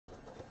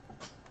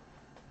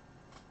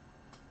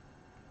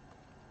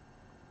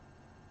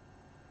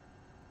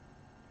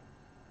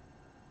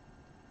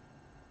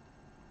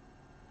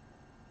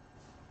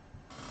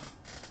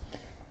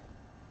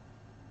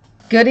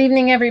Good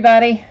evening,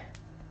 everybody.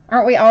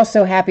 Aren't we all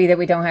so happy that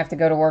we don't have to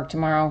go to work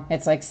tomorrow?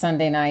 It's like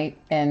Sunday night,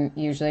 and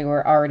usually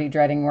we're already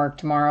dreading work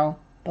tomorrow,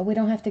 but we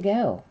don't have to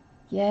go.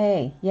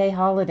 Yay. Yay,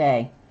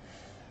 holiday.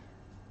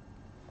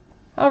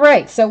 All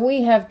right, so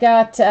we have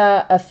got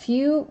a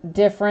few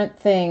different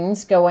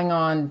things going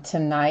on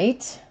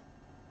tonight.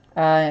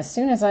 As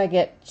soon as I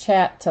get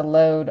chat to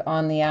load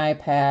on the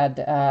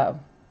iPad,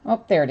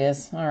 oh, there it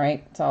is. All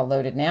right, it's all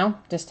loaded now.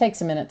 Just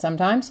takes a minute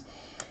sometimes.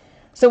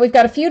 So we've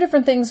got a few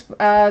different things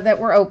that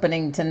we're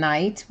opening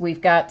tonight. We've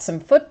got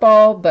some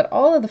football, but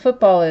all of the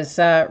football is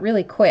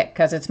really quick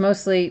because it's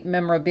mostly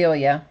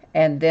memorabilia.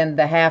 And then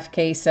the half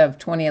case of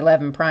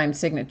 2011 Prime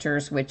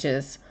Signatures, which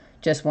is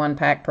just one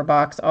pack per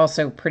box,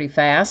 also pretty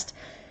fast.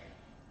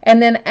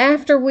 And then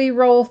after we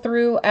roll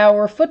through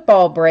our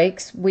football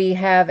breaks, we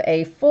have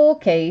a full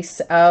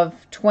case of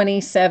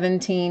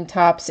 2017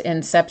 Topps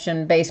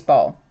Inception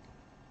Baseball.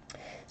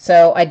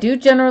 So I do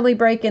generally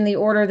break in the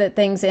order that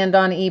things end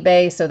on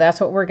eBay, so that's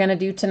what we're going to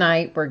do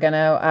tonight. We're going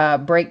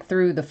to break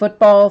through the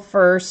football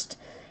first,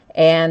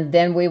 and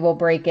then we will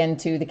break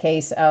into the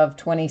case of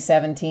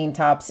 2017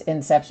 Topps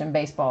Inception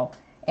Baseball.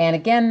 And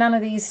again, none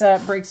of these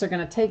breaks are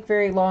going to take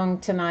very long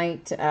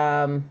tonight,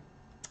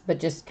 but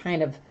just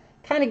kind of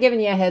giving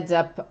you a heads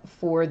up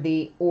for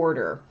the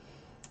order.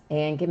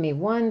 And give me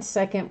 1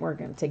 second. We're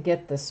going to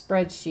get the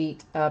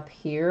spreadsheet up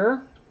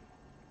here.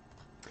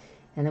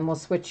 And then we'll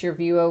switch your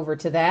view over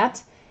to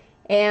that.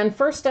 And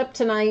first up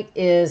tonight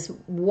is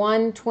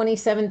one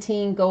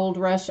 2017 Gold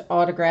Rush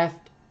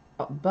autographed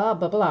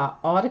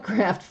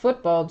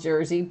football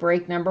jersey,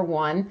 break number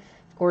 1.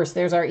 Of course,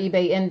 there's our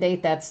eBay end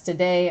date. That's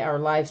today. Our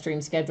live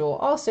stream schedule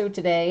also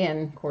today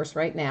and, of course,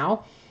 right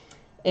now.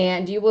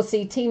 And you will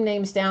see team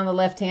names down the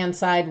left-hand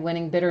side,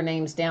 winning bidder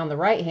names down the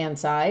right-hand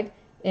side.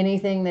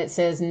 Anything that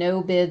says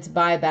no bids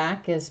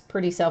buyback is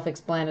pretty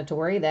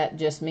self-explanatory. That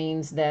just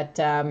means that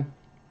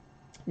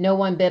no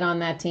one bid on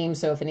that team,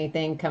 so if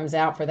anything comes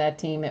out for that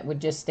team, it would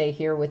just stay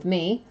here with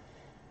me.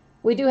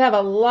 We do have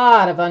a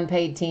lot of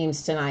unpaid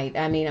teams tonight.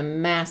 I mean, a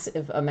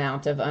massive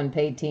amount of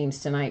unpaid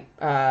teams tonight.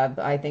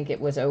 I think it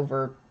was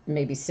over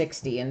maybe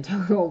 60 in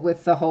total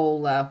with the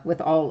whole, with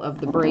all of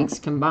the breaks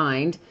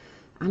combined.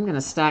 I'm going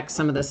to stack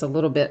some of this a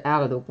little bit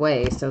out of the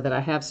way so that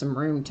I have some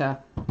room to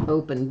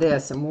open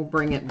this, and we'll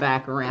bring it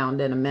back around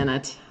in a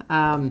minute.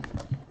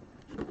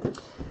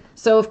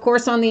 So, of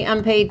course, on the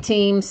unpaid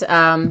teams,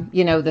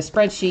 you know, the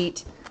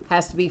spreadsheet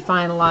has to be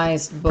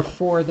finalized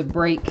before the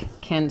break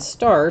can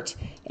start.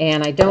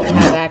 And I don't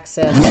have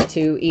access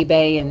to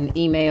eBay and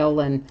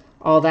email and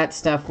all that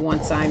stuff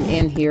once I'm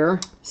in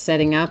here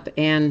setting up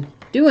and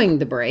doing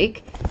the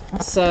break.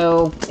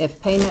 So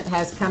if payment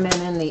has come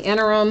in the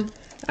interim,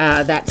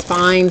 that's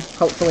fine.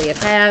 Hopefully it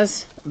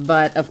has.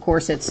 But, of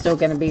course, it's still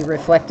going to be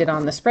reflected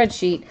on the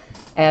spreadsheet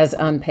as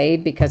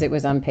unpaid because it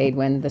was unpaid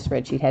when the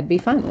spreadsheet had to be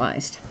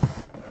finalized.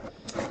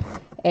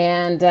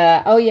 And,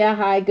 oh yeah,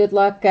 hi, good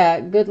luck.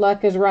 Good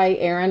luck is right,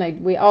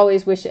 Aaron. We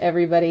always wish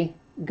everybody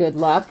good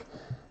luck.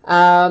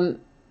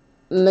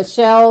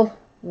 Michelle,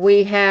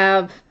 we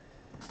have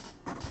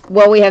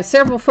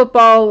several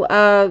football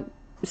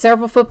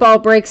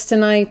breaks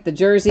tonight. The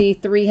jersey,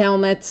 3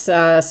 helmets,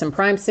 some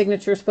Prime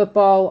Signatures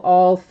football,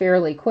 all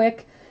fairly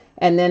quick.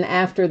 And then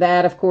after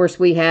that, of course,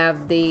 we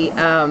have the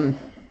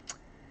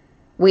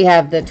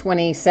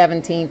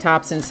 2017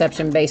 Topps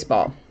Inception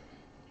Baseball.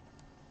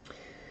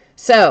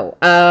 So,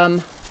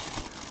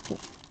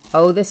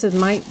 this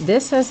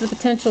has the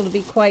potential to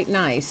be quite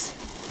nice.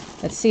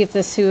 Let's see if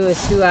this who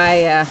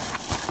I,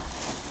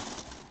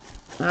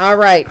 all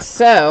right,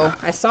 so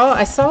I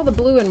saw the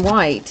blue and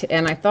white,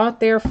 and I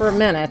thought there for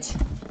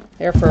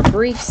a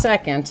brief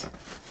second,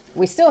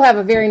 we still have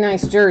a very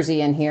nice jersey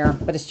in here,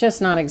 but it's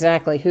just not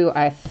exactly who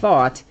I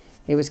thought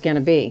it was going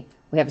to be.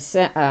 We have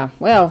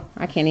well,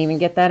 I can't even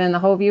get that in the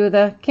whole view of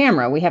the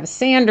camera. We have a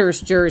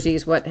Sanders jersey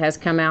is what has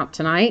come out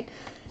tonight.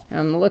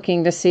 I'm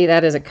looking to see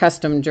that as a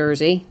custom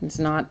jersey. It's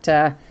not,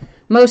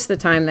 most of the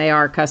time they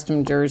are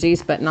custom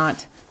jerseys, but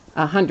not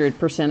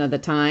 100% of the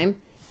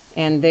time.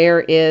 And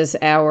there is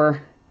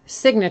our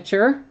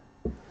signature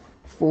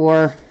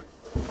for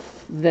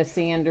the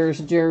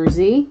Sanders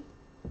jersey.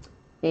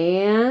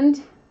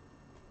 And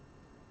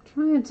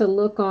trying to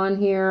look on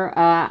here.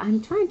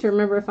 I'm trying to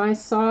remember if I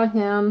saw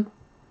him.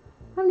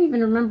 I don't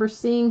even remember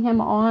seeing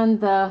him on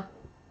the,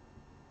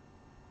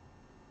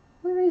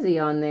 where is he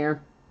on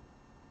there?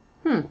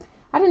 I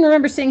didn't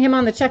remember seeing him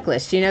on the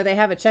checklist. You know, they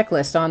have a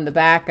checklist on the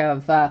back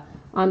of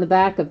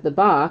the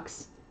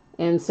box,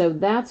 and so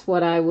that's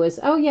what I was.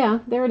 Oh yeah,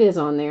 there it is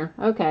on there.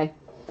 Okay,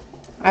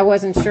 I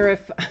wasn't sure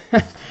if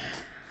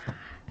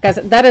because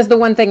that is the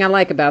one thing I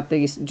like about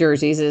these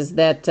jerseys is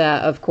that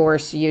of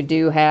course you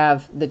do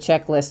have the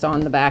checklist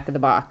on the back of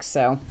the box.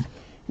 So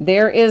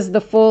there is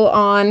the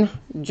full-on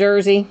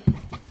jersey.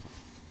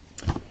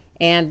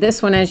 And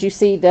this one, as you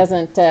see,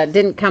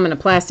 didn't come in a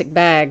plastic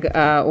bag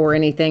or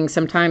anything.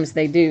 Sometimes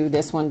they do.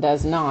 This one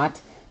does not.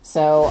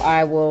 So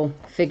I will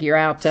figure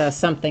out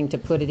something to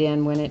put it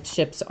in when it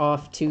ships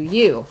off to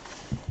you.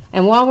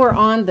 And while we're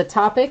on the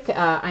topic,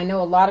 I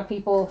know a lot of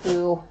people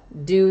who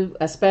do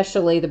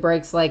especially the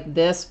breaks like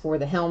this for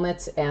the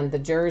helmets and the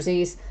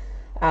jerseys.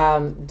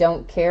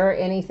 Don't care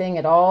anything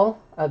at all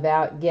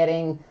about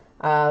getting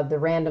the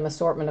random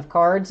assortment of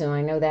cards, and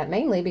I know that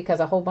mainly because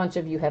a whole bunch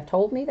of you have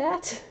told me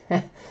that.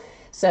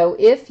 So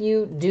if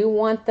you do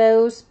want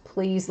those,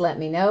 please let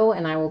me know,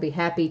 and I will be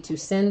happy to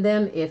send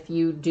them. If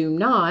you do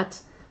not,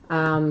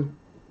 then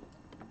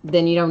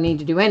you don't need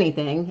to do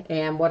anything.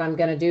 And what I'm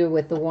going to do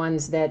with the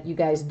ones that you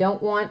guys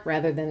don't want,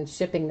 rather than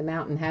shipping them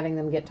out and having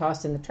them get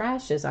tossed in the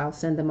trash, is I'll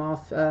send them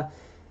off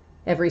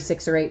every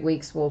 6 or 8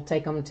 weeks. We'll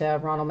take them to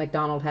Ronald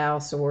McDonald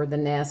House or the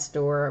Nest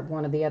or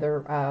one of the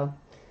other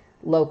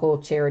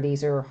local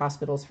charities or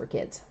hospitals for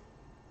kids.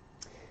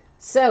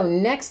 So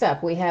next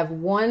up, we have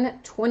one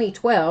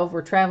 2012.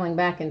 We're traveling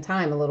back in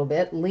time a little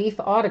bit. Leaf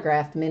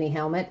autographed mini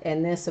helmet.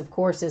 And this, of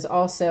course, is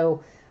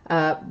also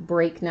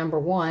break number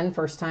 1.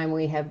 First time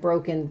we have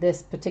broken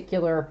this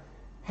particular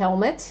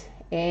helmet.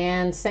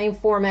 And same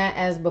format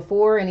as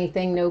before.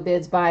 Anything no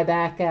bids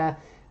buyback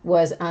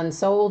was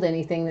unsold.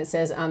 Anything that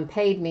says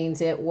unpaid means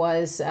it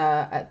was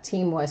a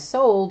team was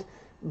sold,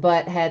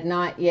 but had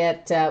not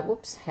yet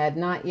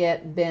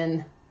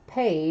been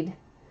paid.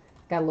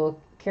 Got a little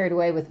carried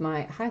away with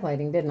my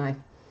highlighting, didn't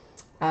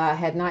I?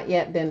 Had not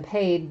yet been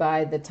paid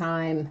by the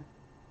time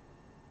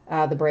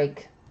the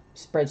break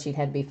spreadsheet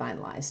had to be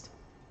finalized.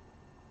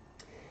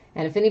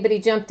 And if anybody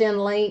jumped in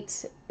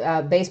late,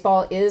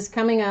 baseball is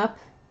coming up.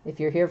 If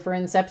you're here for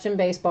Inception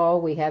Baseball,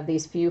 we have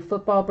these few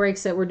football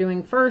breaks that we're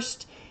doing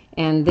first,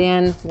 and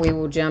then we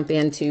will jump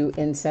into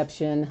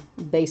Inception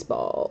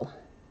Baseball.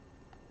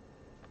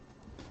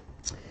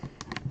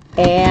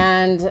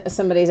 And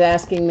somebody's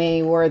asking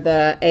me, were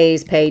the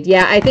A's paid?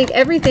 Yeah, I think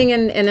everything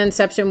in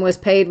Inception was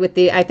paid with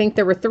the, I think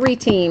there were 3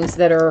 teams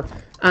that are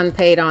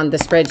unpaid on the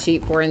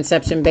spreadsheet for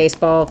Inception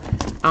Baseball.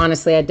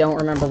 Honestly, I don't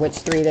remember which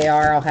 3 they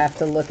are. I'll have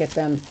to look at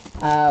them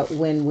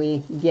when we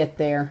get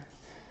there.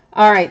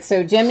 All right,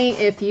 so Jimmy,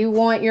 if you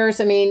want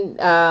yours,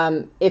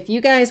 if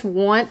you guys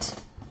want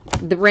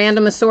the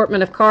random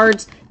assortment of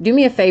cards, do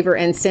me a favor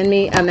and send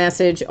me a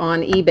message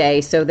on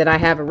eBay so that I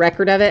have a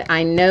record of it.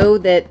 I know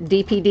that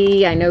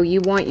DPD, I know you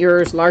want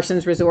yours.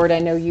 Larson's Resort, I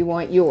know you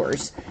want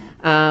yours.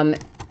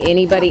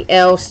 Anybody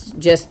else,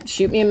 just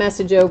shoot me a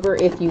message over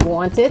if you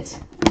want it.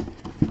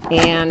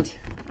 And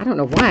I don't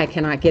know why I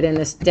cannot get in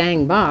this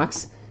dang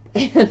box.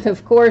 And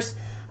of course,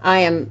 I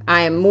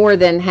am more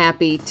than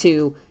happy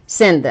to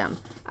send them.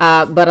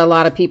 But a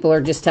lot of people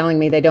are just telling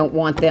me they don't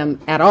want them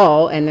at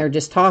all, and they're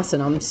just tossing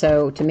them.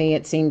 So to me,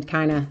 it seemed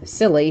kind of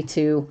silly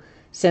to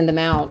send them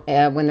out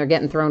when they're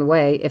getting thrown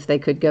away if they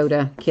could go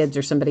to kids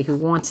or somebody who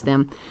wants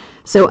them.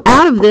 So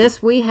out of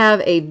this, we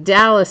have a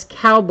Dallas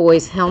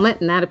Cowboys helmet,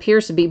 and that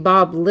appears to be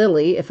Bob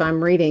Lilly, if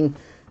I'm reading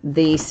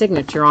the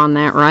signature on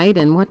that right.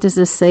 And what does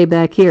this say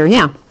back here?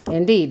 Yeah,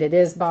 indeed, it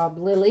is Bob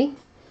Lilly.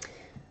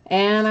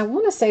 And I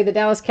want to say the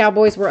Dallas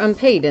Cowboys were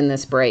unpaid in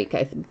this break.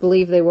 I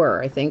believe they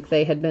were. I think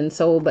they had been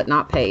sold but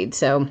not paid.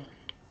 So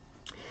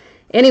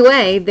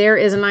anyway, there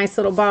is a nice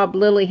little Bob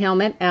Lilly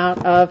helmet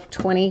out of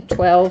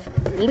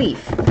 2012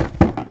 Leaf.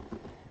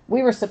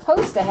 We were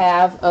supposed to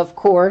have, of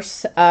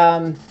course,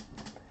 a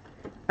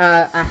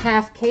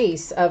half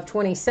case of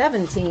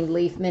 2017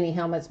 Leaf mini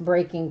helmets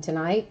breaking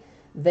tonight.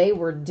 They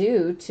were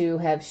due to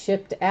have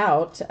shipped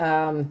out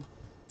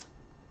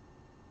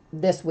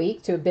this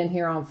week, to have been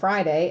here on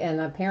Friday, and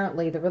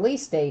apparently the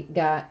release date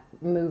got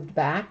moved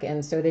back,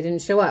 and so they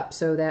didn't show up.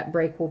 So that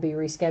break will be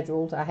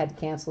rescheduled. I had to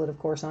cancel it, of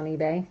course, on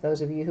eBay,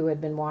 those of you who had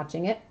been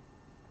watching it.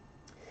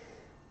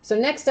 So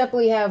next up,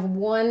 we have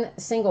one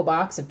single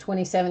box of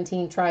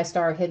 2017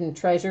 Tristar Hidden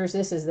Treasures.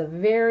 This is the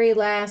very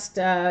last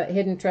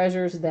Hidden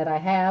Treasures that I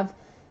have,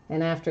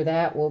 and after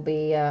that we'll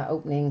be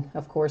opening,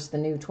 of course, the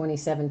new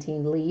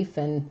 2017 Leaf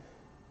and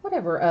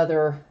whatever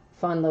other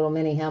fun little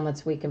mini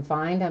helmets we can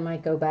find. I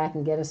might go back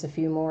and get us a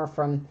few more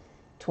from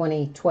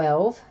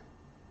 2012.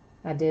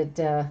 I did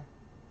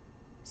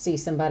see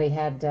somebody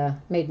had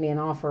made me an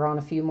offer on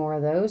a few more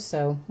of those,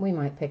 so we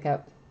might pick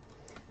up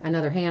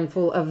another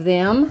handful of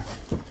them.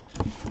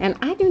 And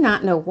I do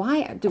not know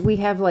why do we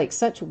have like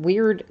such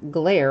weird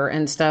glare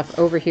and stuff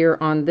over here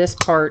on this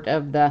part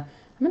of the,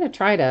 I'm going to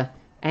try to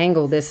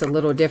angle this a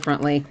little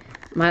differently.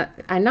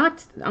 I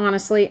knocked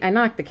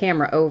the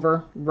camera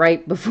over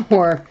right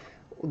before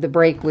the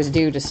break was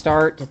due to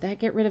start. Did that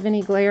get rid of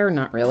any glare?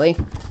 Not really.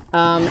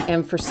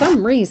 And for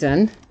some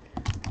reason,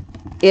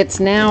 it's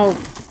now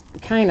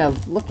kind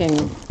of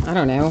looking, I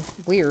don't know,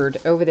 weird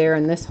over there,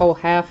 and this whole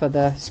half of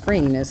the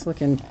screen is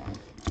looking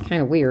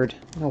kind of weird.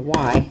 I don't know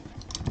why.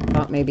 I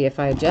thought maybe if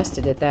I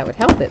adjusted it, that would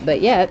help it,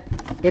 but yet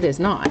it is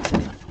not.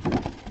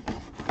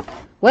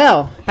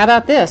 Well, how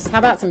about this? How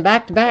about some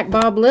back-to-back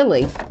Bob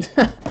Lilly?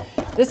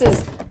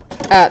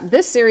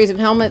 This series of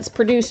helmets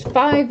produced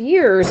 5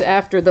 years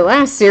after the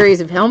last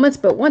series of helmets,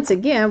 but once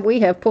again, we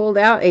have pulled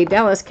out a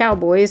Dallas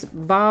Cowboys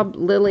Bob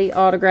Lilly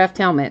autographed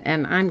helmet,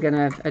 and I'm going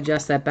to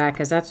adjust that back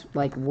because that's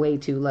like way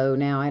too low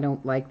now. I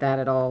don't like that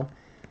at all.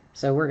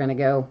 So we're going to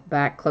go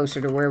back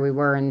closer to where we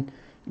were and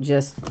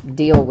just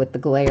deal with the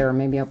glare.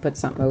 Maybe I'll put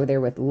something over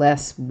there with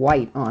less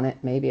white on it.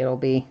 Maybe it'll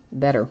be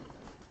better.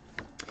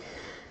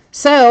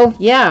 So,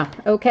 yeah,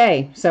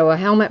 okay. So a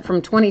helmet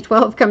from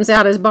 2012 comes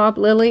out as Bob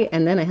Lilly,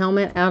 and then a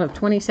helmet out of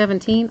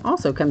 2017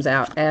 also comes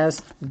out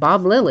as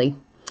Bob Lilly.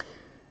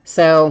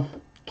 So,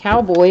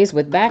 Cowboys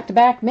with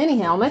back-to-back mini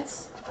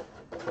helmets.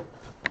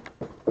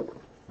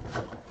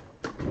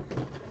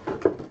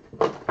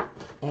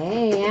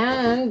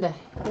 And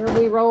here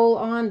we roll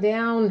on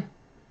down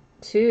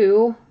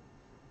to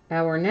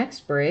our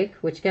next break,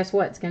 which guess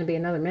what? It's going to be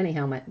another mini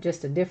helmet,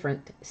 just a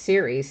different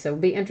series. So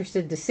be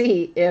interested to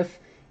see if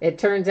it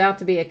turns out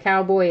to be a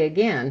Cowboy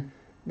again.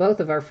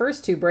 Both of our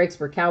first two breaks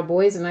were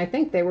Cowboys, and I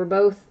think they were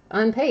both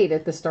unpaid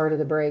at the start of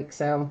the break.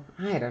 So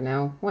I don't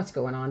know what's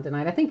going on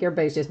tonight. I think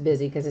everybody's just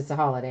busy because it's a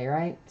holiday,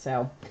 right?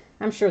 So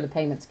I'm sure the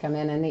payments come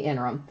in the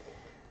interim.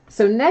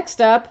 So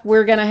next up,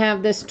 we're going to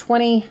have this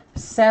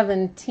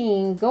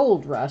 2017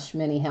 Gold Rush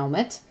mini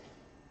helmet.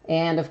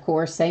 And of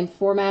course, same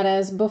format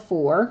as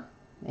before.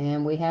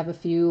 And we have a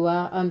few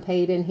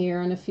unpaid in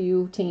here and a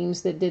few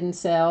teams that didn't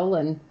sell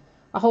and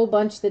a whole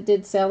bunch that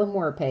did sell and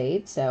were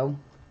paid. So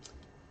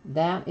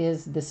that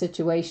is the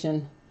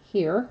situation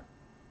here.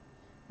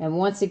 And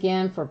once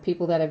again, for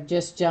people that have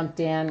just jumped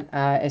in,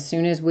 as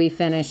soon as we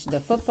finish the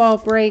football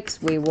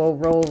breaks, we will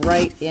roll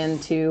right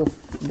into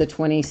the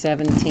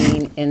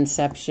 2017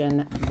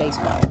 Inception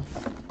Baseball.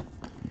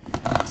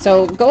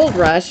 So Gold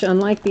Rush,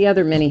 unlike the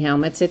other mini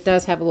helmets, it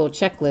does have a little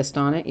checklist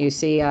on it. You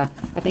see, I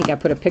think I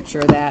put a picture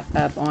of that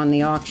up on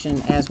the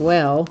auction as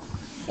well.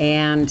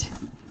 And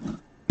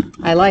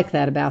I like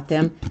that about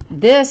them.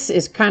 This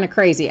is kind of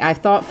crazy. I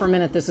thought for a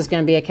minute this was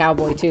going to be a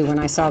Cowboy too when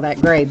I saw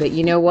that gray. But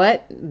you know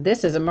what?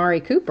 This is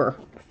Amari Cooper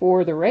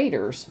for the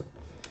Raiders.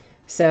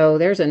 So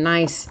there's a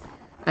nice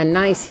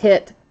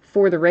hit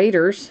for the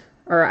Raiders.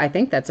 Or I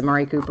think that's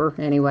Amari Cooper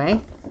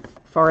anyway.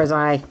 As far as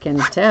I can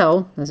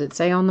tell. Does it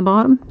say on the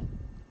bottom?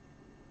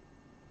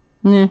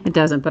 Nah, it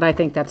doesn't. But I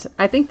think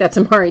that's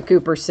Amari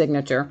Cooper's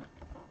signature.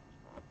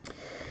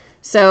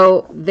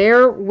 So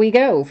there we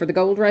go for the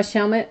Gold Rush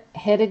helmet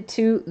headed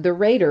to the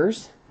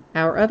Raiders.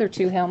 Our other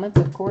two helmets,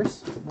 of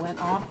course, went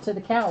off to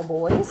the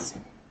Cowboys.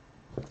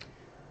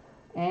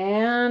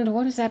 And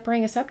what does that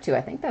bring us up to?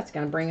 I think that's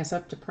going to bring us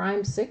up to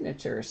Prime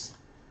Signatures.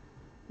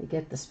 We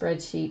get the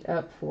spreadsheet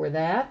up for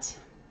that.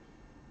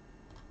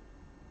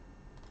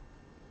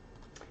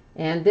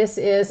 And this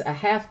is a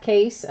half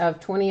case of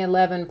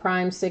 2011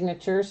 Prime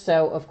Signatures.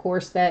 So, of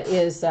course, that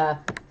is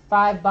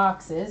 5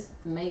 boxes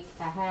make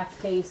a half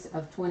case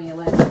of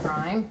 2011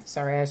 Prime.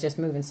 Sorry, I was just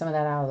moving some of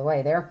that out of the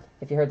way there,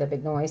 if you heard that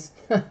big noise.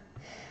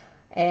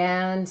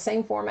 And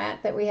same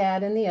format that we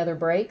had in the other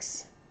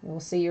breaks. You'll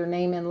see your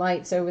name in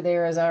lights over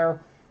there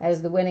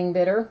as the winning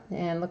bidder.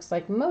 And looks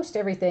like most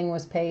everything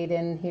was paid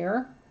in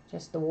here.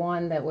 Just the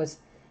one that was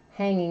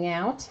hanging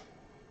out.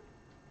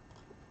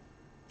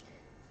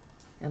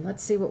 And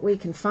let's see what we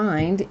can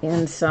find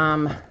in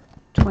some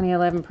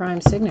 2011 Prime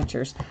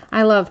Signatures.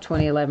 I love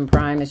 2011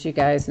 Prime, as you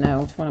guys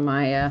know. It's one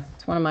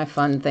of my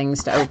fun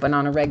things to open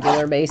on a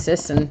regular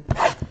basis, and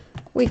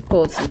we've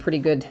pulled some pretty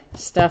good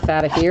stuff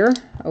out of here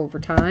over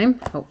time.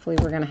 Hopefully,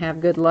 we're going to have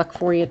good luck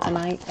for you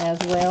tonight as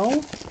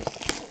well.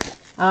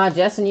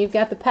 Justin, you've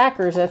got the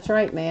Packers. That's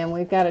right, man.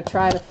 We've got to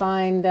try to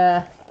find.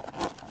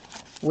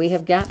 We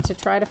have got to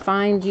try to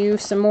find you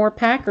some more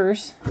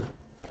Packers.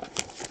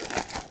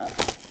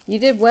 You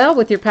did well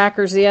with your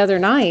Packers the other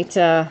night.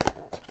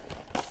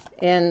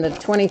 In the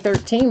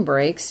 2013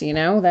 breaks, you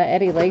know, that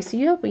Eddie Lacy,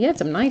 you had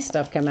some nice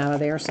stuff come out of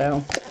there,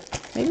 so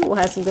maybe we'll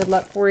have some good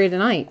luck for you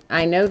tonight.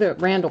 I know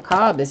that Randall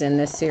Cobb is in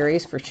this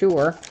series for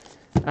sure,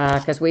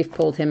 because we've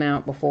pulled him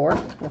out before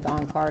with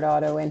on-card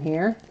auto in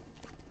here.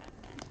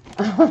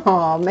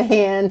 Oh,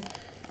 man.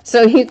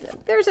 So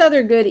there's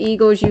other good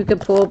Eagles you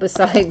could pull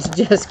besides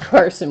just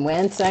Carson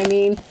Wentz. I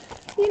mean,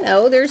 you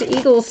know, there's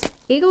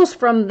Eagles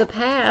from the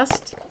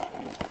past,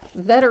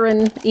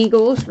 veteran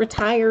Eagles,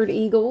 retired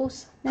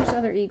Eagles. There's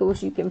other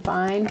Eagles you can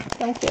find.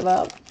 Don't give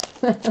up.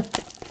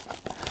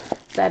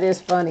 That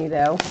is funny,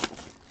 though.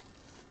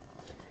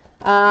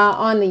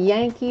 On the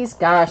Yankees,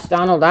 gosh,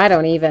 Donald, I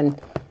don't even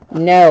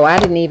know. I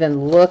didn't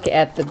even look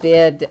at the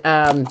bid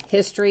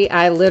history.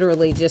 I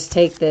literally just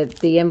take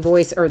the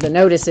invoice or the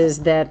notices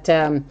that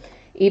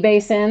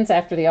eBay sends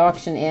after the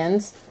auction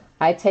ends.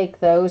 I take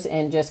those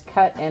and just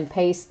cut and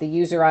paste the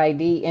user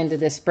ID into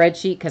this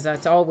spreadsheet because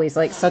it's always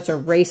like such a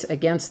race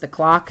against the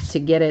clock to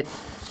get it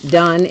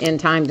done in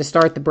time to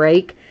start the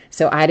break.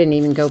 So I didn't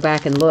even go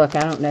back and look.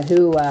 I don't know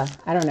who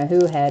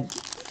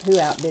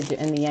outbid you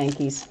in the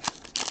Yankees.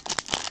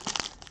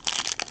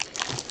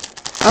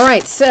 All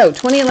right, so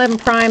 2011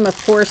 Prime,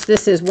 of course,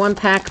 this is 1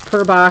 pack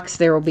per box.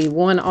 There will be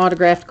 1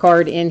 autographed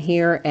card in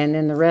here, and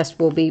then the rest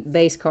will be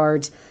base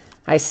cards.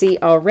 I see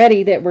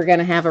already that we're going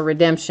to have a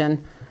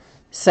redemption.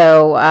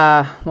 So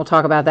we'll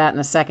talk about that in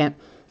a second.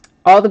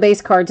 All the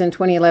base cards in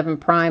 2011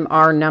 Prime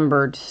are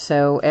numbered,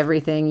 so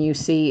everything you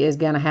see is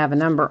going to have a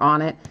number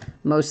on it.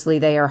 Mostly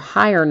they are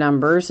higher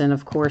numbers, and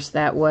of course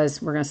we're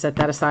going to set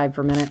that aside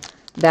for a minute.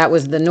 That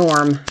was the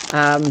norm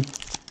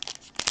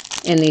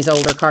in these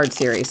older card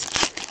series.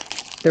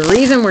 The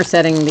reason we're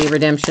setting the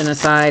redemption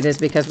aside is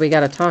because we got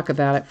to talk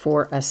about it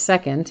for a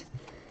second.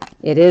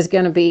 It is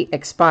going to be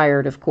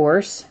expired, of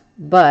course,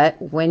 but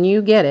when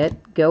you get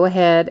it, go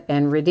ahead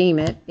and redeem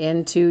it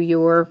into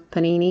your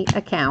Panini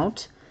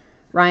account.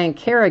 Ryan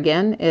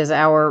Kerrigan is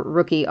our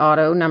rookie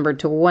auto, numbered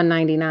to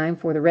 199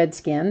 for the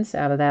Redskins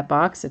out of that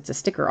box. It's a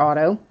sticker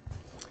auto.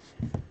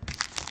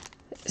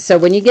 So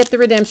when you get the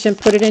redemption,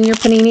 put it in your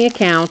Panini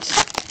account.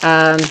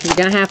 You're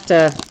going to have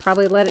to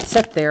probably let it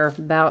sit there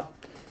about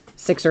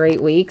 6 or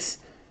 8 weeks,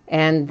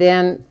 and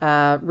then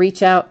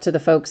reach out to the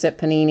folks at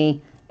Panini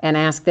and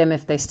ask them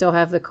if they still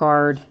have the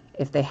card.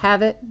 If they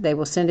have it, they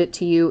will send it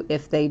to you.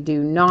 If they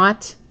do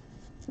not,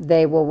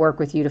 they will work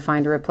with you to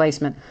find a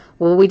replacement.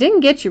 Well, we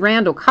didn't get you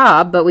Randall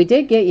Cobb, but we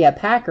did get you a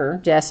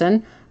Packer,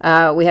 Jessen.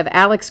 We have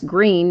Alex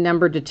Green,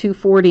 numbered to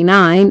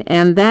 249,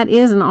 and that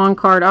is an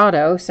on-card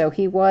auto. So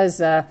he was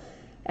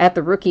at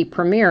the rookie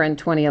premiere in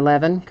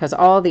 2011, because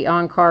all the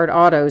on-card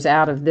autos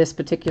out of this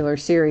particular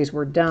series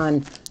were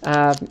done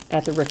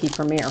at the rookie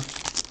premiere.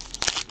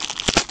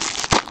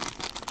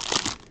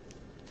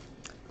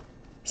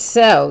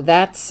 So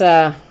that's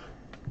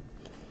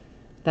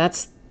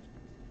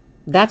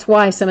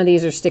why some of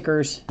these are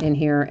stickers in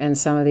here and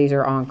some of these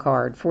are on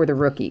card for the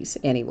rookies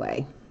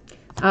anyway.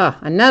 Ah,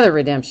 another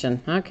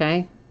redemption.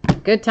 Okay,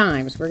 good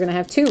times. We're going to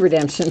have 2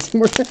 redemptions.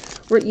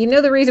 You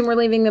know the reason we're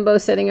leaving them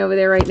both sitting over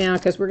there right now?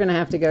 Because we're going to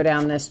have to go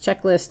down this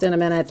checklist in a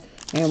minute,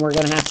 and we're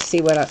going to have to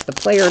see what the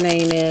player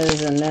name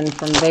is, and then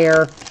from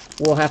there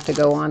we'll have to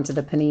go on to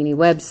the Panini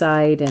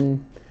website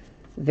and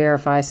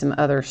verify some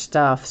other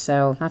stuff.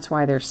 So that's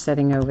why they're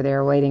sitting over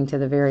there waiting to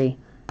the very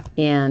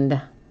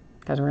end,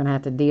 because we're going to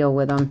have to deal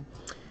with them.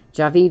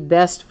 Javid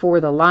Best for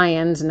the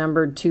Lions,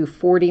 numbered to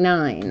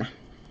 49.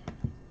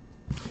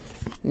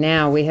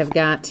 Now we have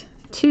got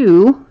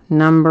 2,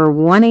 number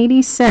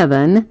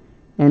 187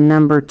 and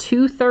number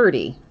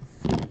 230.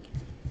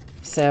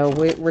 So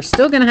we're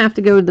still going to have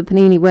to go to the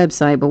Panini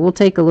website, but we'll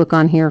take a look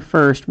on here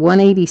first.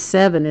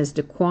 187 is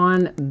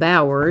Daquan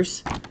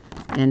Bowers,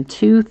 and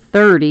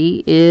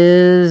 230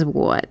 is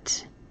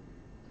what?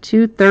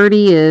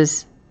 230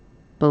 is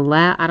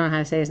Bilal, I don't know how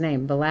to say his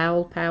name,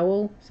 Bilal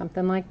Powell,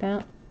 something like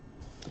that.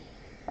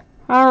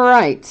 All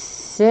right,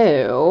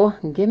 so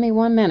give me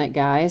 1 minute,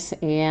 guys,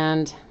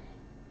 and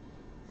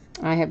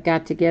I have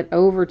got to get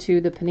over to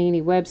the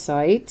Panini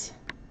website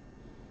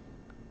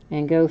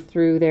and go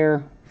through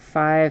their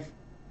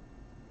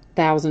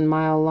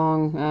 5,000-mile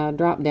long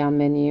drop-down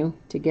menu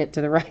to get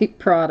to the right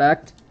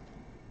product.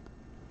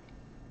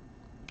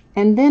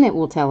 And then it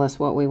will tell us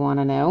what we want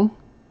to know.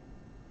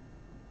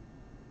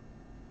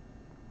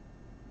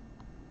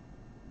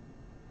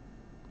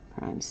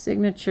 Prime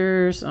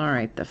Signatures. All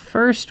right, the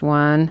first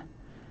one,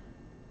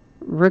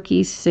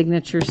 Rookie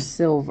Signature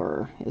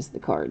Silver, is the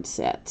card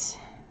set.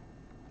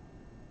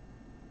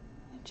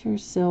 Signature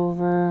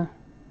Silver.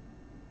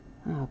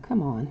 Oh,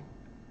 come on.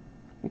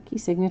 Rookie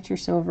Signature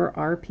Silver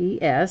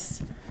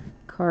RPS.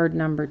 Card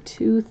number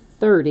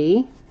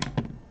 230.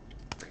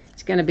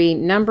 It's going to be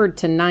numbered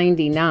to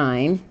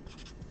 99.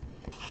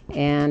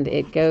 And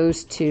it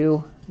goes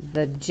to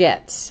the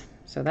Jets.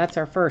 So that's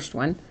our first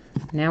one.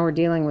 Now we're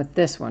dealing with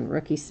this one,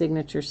 Rookie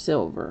Signature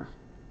Silver.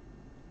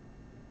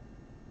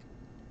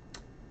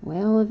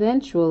 Well,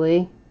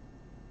 eventually,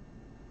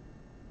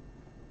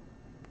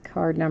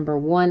 card number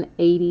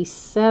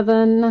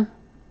 187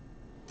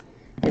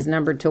 is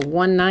numbered to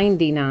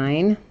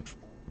 199,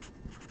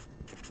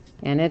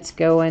 and it's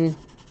going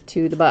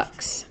to the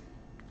Bucks.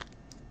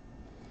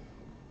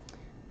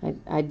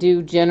 I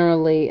do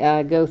generally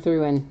go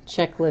through and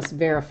checklist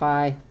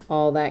verify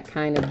all that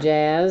kind of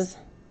jazz,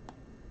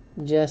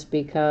 just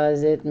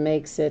because it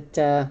makes it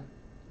a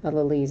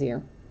little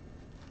easier.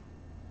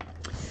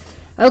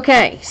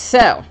 Okay,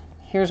 so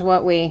here's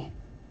what we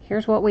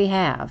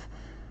have.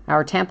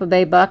 Our Tampa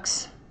Bay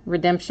Bucks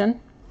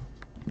redemption,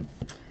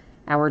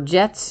 our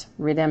Jets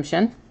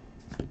redemption,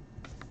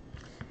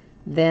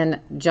 then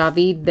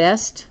Javid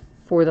Best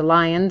for the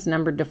Lions,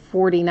 numbered to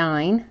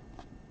 49.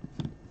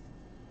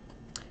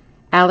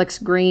 Alex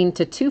Green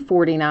to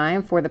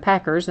 249 for the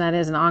Packers. That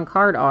is an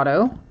on-card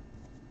auto.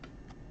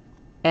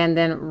 And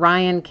then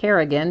Ryan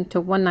Kerrigan to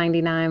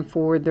 199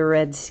 for the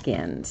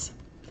Redskins.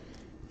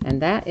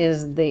 And that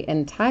is the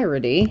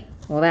entirety.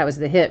 Well, that was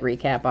the hit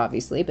recap,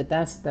 obviously, but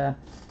that's the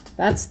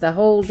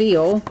whole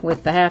deal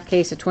with the half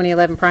case of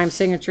 2011 Prime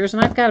Signatures.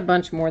 And I've got a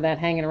bunch more of that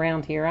hanging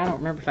around here. I don't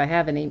remember if I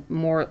have any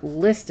more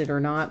listed or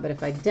not, but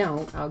if I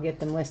don't, I'll get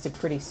them listed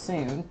pretty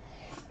soon.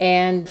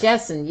 And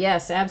Jessen,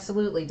 yes,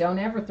 absolutely. Don't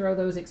ever throw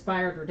those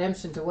expired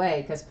redemptions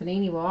away, because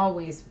Panini will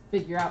always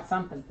figure out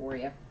something for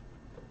you.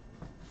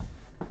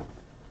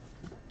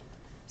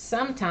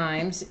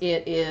 Sometimes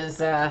it is,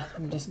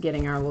 I'm just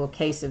getting our little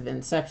case of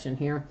Inception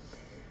here.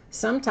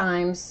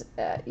 Sometimes,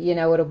 you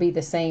know, it'll be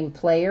the same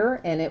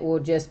player, and it will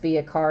just be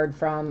a card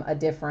from a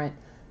different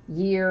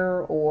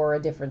year or a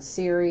different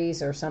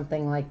series or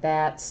something like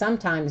that.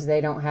 Sometimes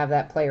they don't have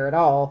that player at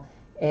all,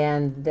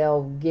 and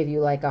they'll give you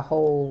like a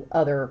whole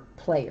other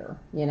player,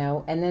 you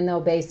know, and then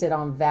they'll base it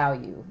on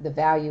value, the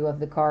value of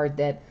the card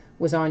that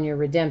was on your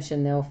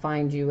redemption. They'll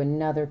find you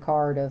another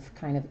card of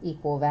kind of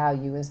equal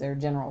value as their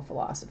general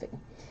philosophy.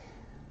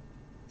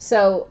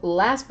 So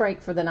last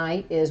break for the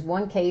night is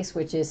one case,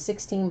 which is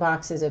 16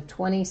 boxes of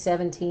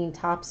 2017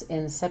 Topps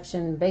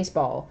Inception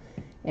Baseball.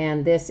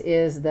 And this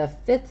is the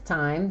 5th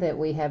time that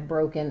we have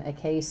broken a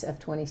case of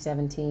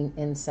 2017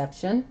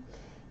 Inception.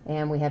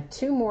 And we have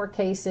 2 more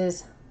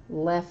cases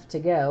left to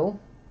go.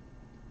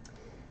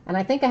 And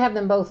I think I have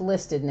them both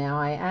listed now.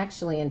 I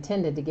actually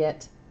intended to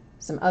get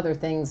some other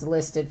things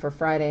listed for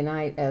Friday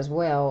night as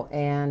well,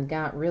 and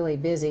got really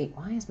busy.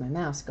 Why is my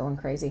mouse going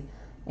crazy?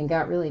 And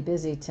got really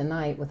busy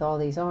tonight with all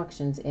these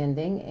auctions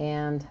ending,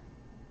 and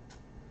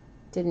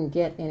didn't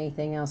get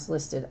anything else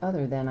listed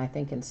other than I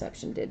think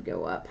Inception did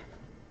go up.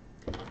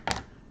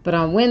 But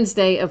on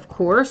Wednesday, of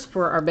course,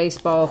 for our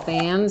baseball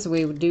fans,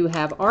 we do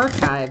have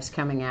archives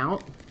coming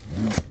out.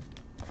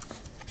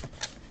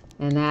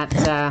 And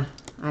that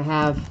I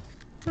have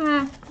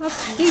a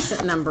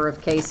decent number of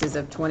cases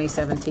of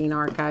 2017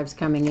 archives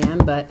coming in,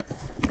 but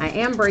I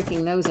am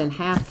breaking those in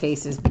half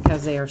cases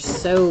because they are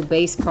so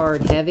base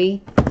card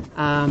heavy.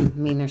 I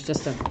mean,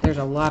 there's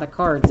a lot of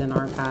cards in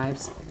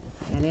archives,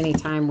 and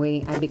anytime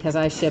because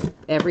I ship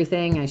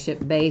everything, I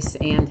ship base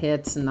and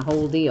hits and the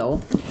whole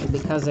deal,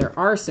 because there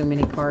are so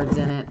many cards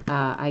in it,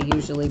 I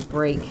usually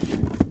break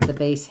the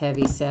base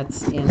heavy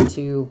sets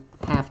into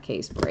half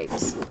case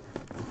breaks.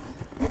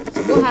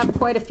 So we'll have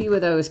quite a few of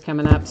those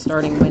coming up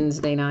starting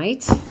Wednesday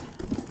night.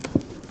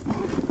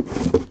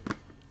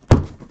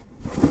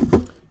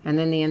 And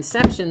then the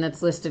Inception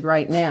that's listed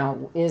right now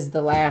is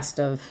the last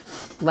of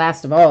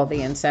all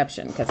the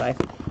Inception, because I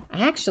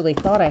actually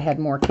thought I had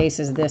more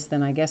cases of this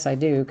than I guess I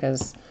do,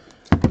 because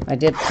I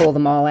did pull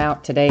them all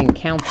out today and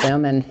count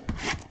them and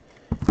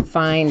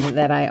find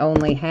that I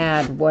only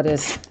had what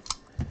is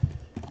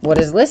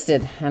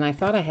listed. And I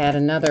thought I had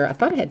another, I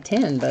thought I had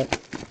 10, but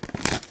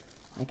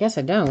I guess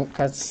I don't,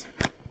 because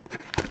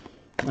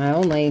I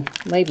only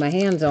laid my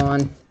hands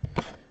on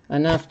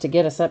enough to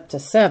get us up to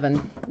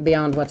 7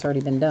 beyond what's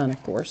already been done,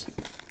 of course.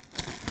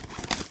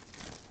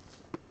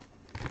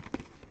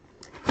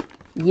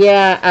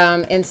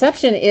 Yeah,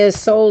 Inception is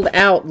sold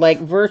out like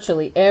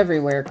virtually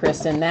everywhere,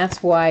 Kristen.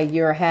 That's why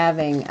you're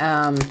having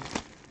such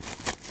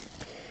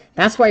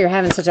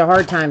a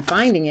hard time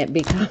finding it,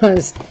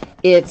 because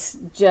it's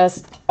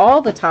just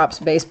all the Topps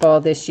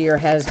baseball this year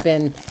has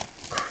been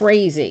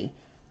crazy.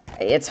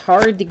 It's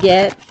hard to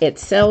get. It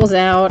sells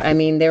out. I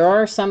mean, there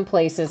are some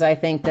places I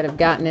think that have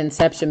gotten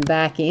Inception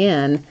back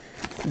in,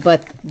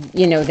 but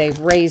you know, they've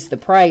raised the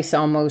price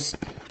almost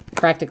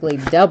practically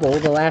double.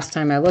 The last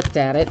time I looked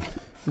at it,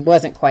 it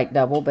wasn't quite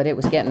double, but it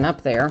was getting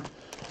up there.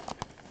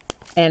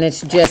 And it's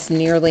just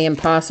nearly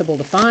impossible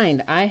to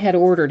find. I had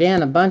ordered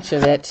in a bunch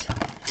of it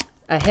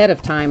ahead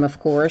of time, of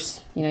course.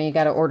 You know, you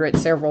got to order it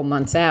several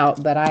months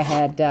out, but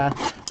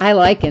I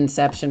like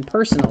Inception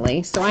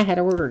personally, so I had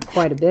ordered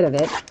quite a bit of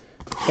it.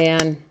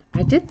 And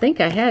I did think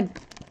I had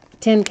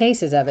 10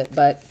 cases of it,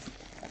 but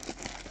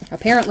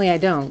apparently I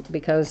don't,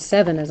 because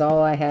 7 is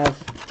all I have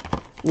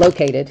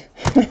located.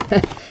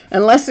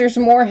 Unless there's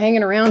more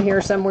hanging around here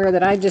somewhere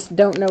that I just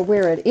don't know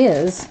where it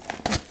is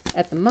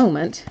at the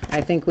moment. I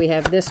think we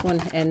have this one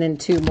and then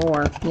 2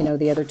 more, you know,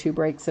 the other 2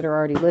 breaks that are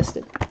already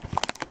listed.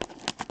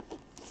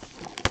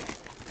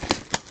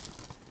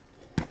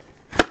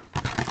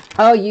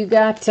 Oh, you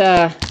got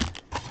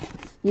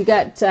you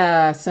got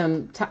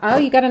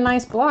you got a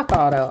nice block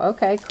auto.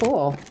 Okay,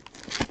 cool.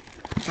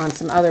 On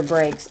some other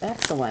breaks.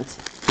 Excellent.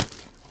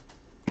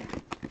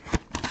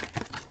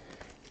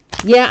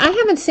 Yeah, I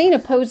haven't seen a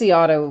Posey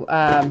auto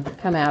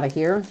come out of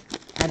here.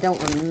 I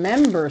don't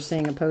remember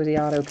seeing a Posey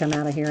auto come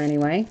out of here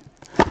anyway.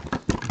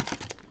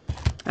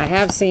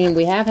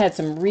 We have had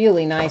some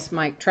really nice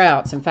Mike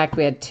Trouts. In fact,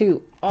 we had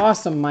 2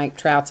 awesome Mike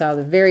Trouts out of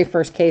the very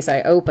first case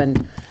I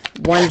opened.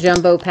 One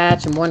jumbo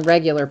patch and one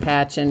regular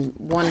patch, and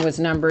one was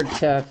numbered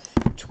to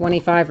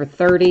 25 or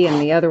 30,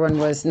 and the other one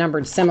was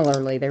numbered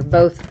similarly. They're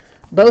both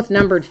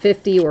numbered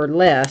 50 or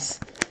less.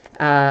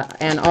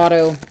 And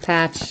auto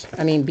patch,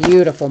 I mean,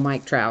 beautiful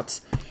Mike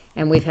Trouts.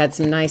 And we've had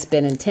some nice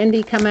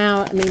Benintendi come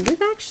out. I mean,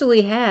 we've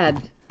actually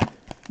had,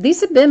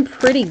 these have been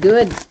pretty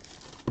good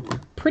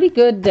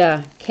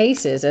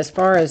cases as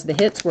far as the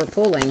hits we're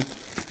pulling.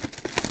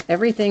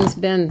 Everything's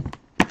been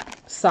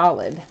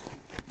solid.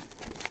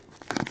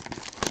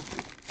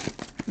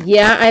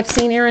 Yeah, I've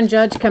seen Aaron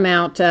Judge come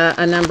out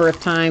a number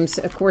of times.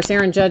 Of course,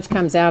 Aaron Judge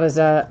comes out as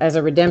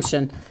a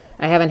redemption.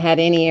 I haven't had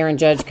any Aaron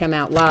Judge come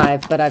out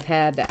live, but I've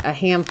had a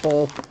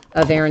handful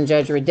of Aaron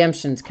Judge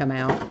redemptions come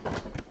out.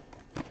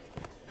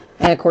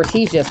 And of course,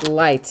 he's just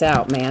lights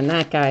out, man.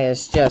 That guy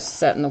is just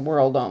setting the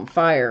world on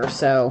fire.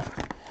 So,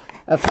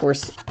 of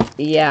course,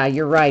 yeah,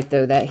 you're right,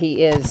 though, that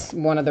he is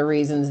one of the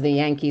reasons the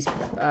Yankees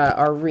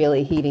are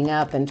really heating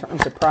up in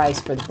terms of price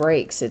for the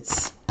breaks.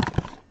 It's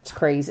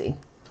crazy.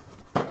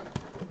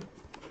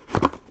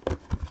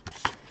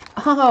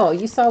 Oh,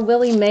 you saw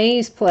Willie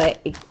Mays play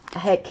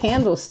a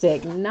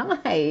Candlestick.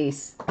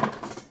 Nice.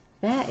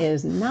 That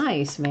is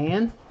nice,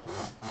 man.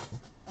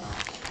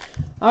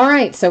 All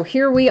right, so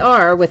here we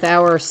are with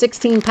our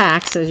 16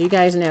 packs. As you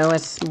guys know,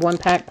 it's 1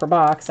 pack per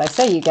box. I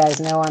say you guys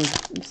know,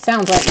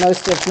 sounds like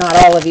most, if not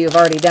all of you, have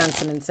already done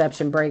some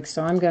Inception breaks,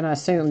 so I'm going to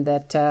assume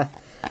that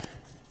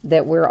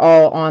that we're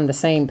all on the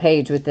same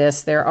page with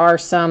this. There are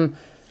some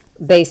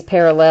base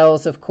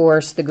parallels, of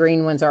course. The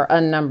green ones are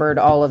unnumbered.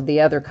 All of the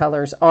other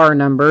colors are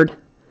numbered.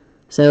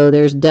 So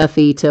there's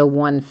Duffy to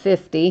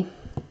 150.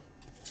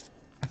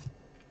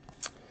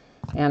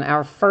 And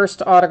our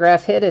first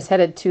autograph hit is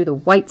headed to the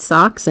White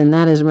Sox, and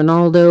that is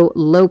Ronaldo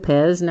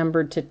Lopez,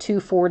 numbered to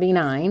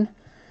 249.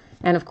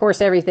 And, of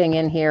course, everything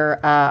in here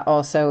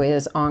also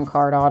is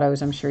on-card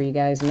autos. I'm sure you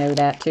guys know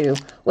that, too.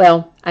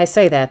 Well, I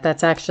say that.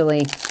 That's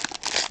actually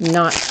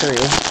not true,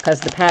 because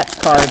the patch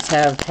cards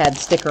have had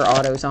sticker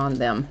autos on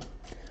them.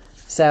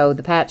 So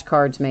the patch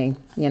cards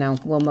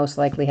will most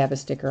likely have a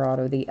sticker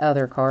auto. The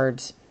other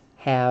cards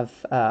have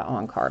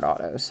on-card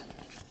autos.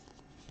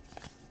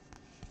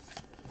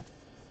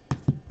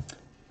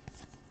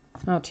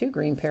 Oh, 2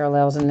 green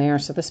parallels in there,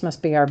 so this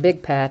must be our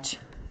big patch.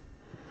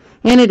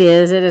 And it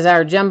is. It is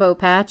our jumbo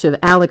patch of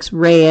Alex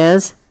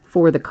Reyes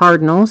for the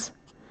Cardinals.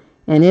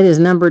 And it is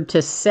numbered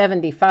to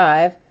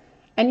 75.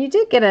 And you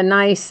did get a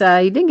nice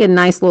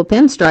little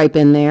pinstripe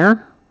in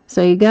there.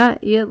 So you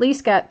at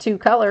least got 2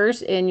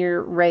 colors in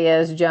your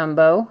Reyes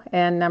jumbo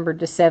and numbered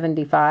to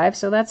 75.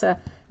 So that's a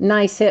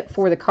nice hit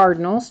for the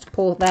Cardinals to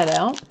pull that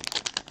out.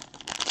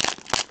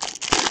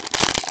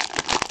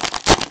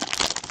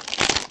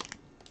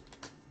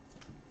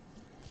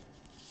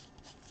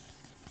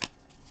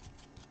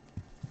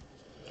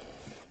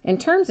 In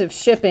terms of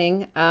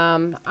shipping,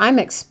 I'm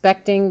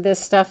expecting this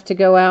stuff to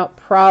go out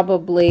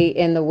probably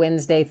in the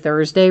Wednesday,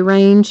 Thursday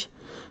range.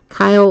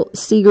 Kyle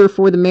Seager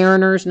for the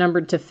Mariners,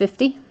 numbered to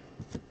 50.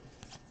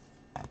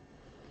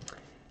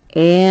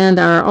 And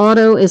our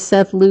auto is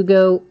Seth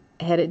Lugo,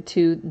 headed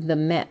to the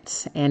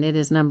Mets, and it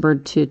is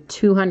numbered to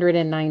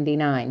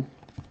 299.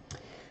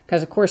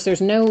 Because, of course,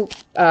 there's no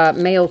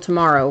mail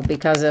tomorrow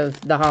because of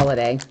the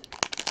holiday.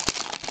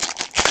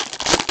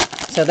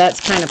 So that's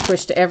kind of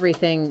pushed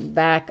everything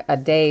back a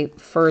day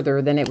further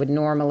than it would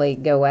normally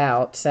go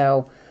out.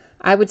 So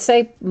I would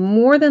say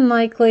more than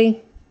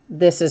likely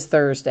this is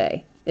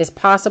Thursday. It's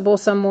possible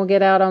some will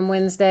get out on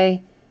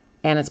Wednesday,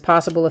 and it's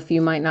possible a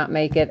few might not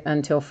make it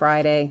until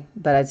Friday,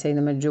 but I'd say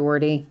the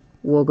majority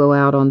will go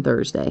out on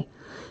Thursday.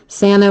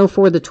 Sano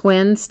for the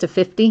Twins to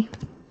 50.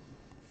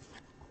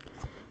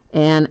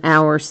 And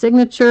our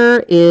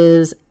signature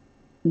is,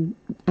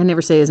 I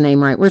never say his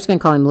name right. We're just going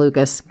to call him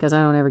Lucas because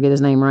I don't ever get his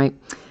name right.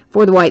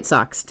 For the White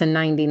Sox to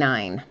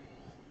 99.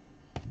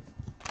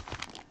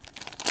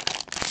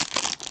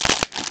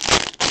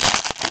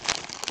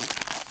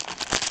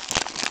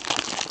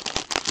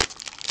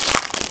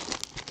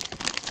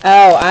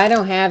 Oh, I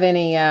don't have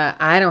any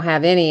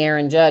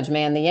Aaron Judge,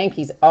 man. The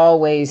Yankees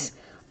always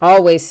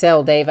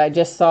sell, Dave. I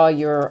just saw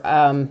your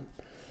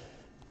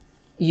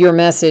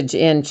message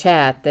in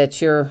chat that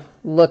you're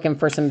looking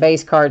for some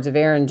base cards of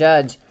Aaron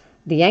Judge.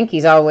 The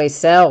Yankees always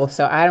sell,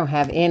 so I don't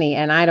have any,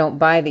 and I don't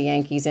buy the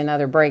Yankees in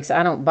other breaks.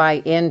 I don't buy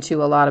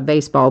into a lot of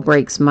baseball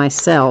breaks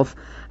myself.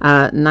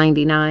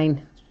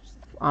 99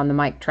 on the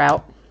Mike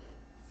Trout.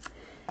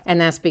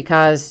 And that's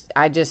because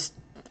I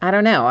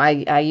don't know.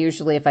 I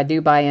usually, if I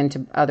do buy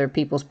into other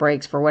people's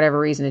breaks, for whatever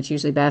reason, it's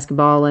usually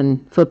basketball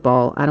and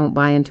football. I don't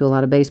buy into a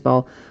lot of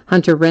baseball.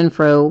 Hunter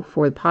Renfroe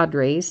for the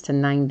Padres to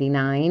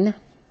 99.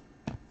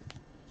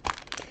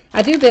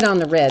 I do bid on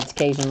the Reds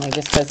occasionally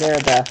just because they're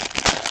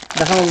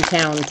the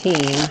hometown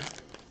team,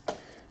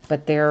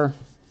 but they're,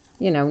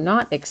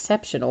 not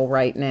exceptional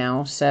right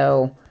now,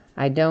 so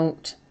I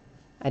don't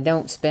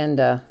spend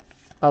a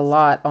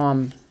lot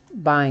on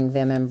buying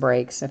them in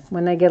breaks.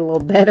 When they get a little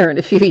better in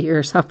a few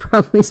years, I'll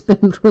probably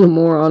spend a little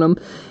more on them.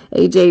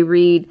 AJ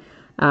Reed,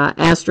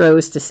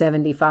 Astros to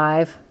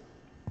 75.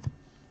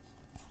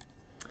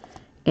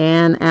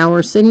 And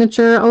our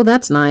signature, oh,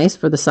 that's nice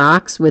for the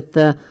Sox with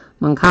the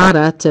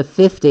Moncada to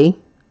 50.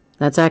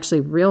 That's actually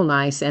real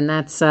nice, and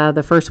that's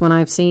the first one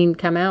I've seen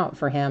come out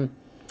for him.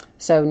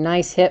 So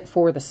nice hit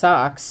for the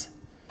Sox.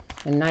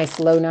 A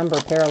nice low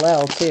number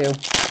parallel, too.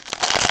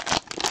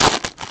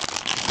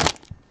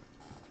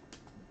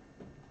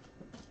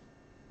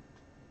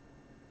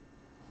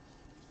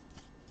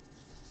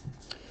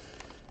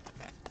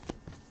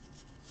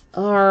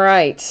 All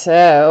right,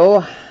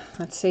 so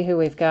let's see who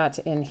we've got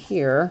in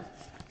here.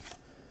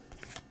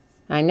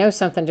 I know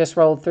something just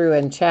rolled through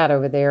in chat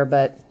over there,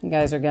 but you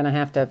guys are going to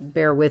have to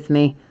bear with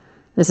me.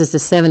 This is the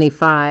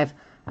 75,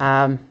 because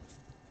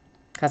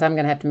I'm going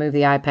to have to move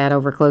the iPad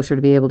over closer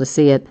to be able to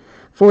see it.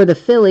 For the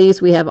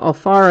Phillies, we have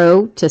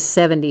Alfaro to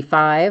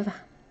 75.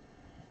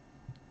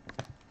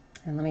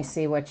 And let me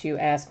see what you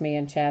asked me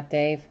in chat,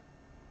 Dave.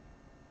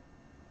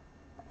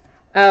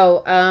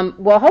 Oh,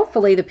 well,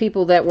 hopefully the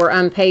people that were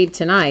unpaid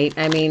tonight,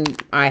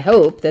 I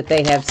hope that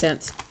they have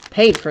since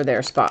paid for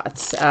their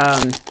spots.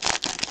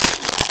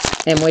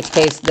 In which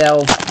case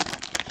they'll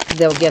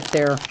get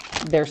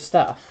their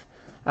stuff.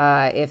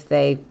 If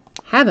they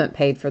haven't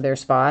paid for their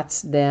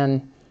spots,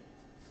 then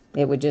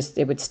it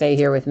would stay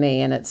here with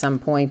me, and at some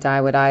point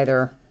I would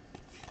either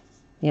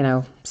you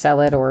know,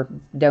 sell it or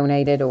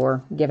donate it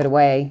or give it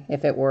away.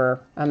 If it were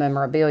a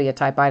memorabilia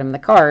type item, the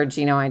cards,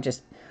 you know,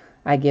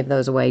 I give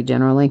those away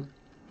generally.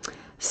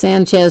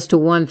 Sanchez to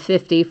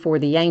 150 for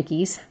the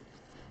Yankees.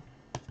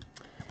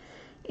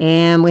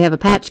 And we have a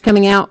patch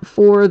coming out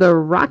for the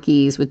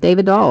Rockies with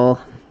David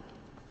Dahl.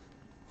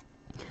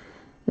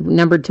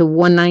 Numbered to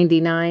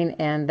 199,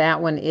 and that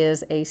one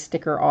is a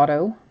sticker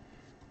auto.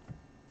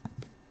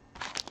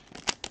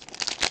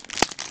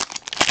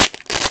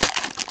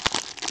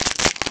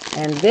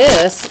 And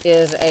this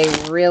is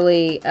a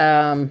really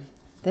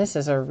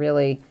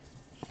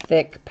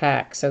thick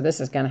pack, so this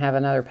is going to have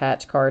another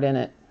patch card in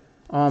it,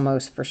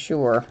 almost for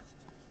sure,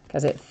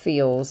 because it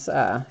feels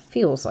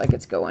like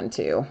it's going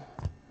to.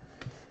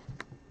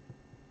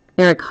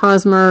 Eric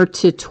Hosmer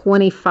to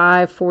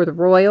 25 for the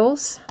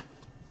Royals.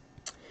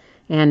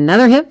 And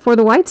another hit for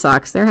the White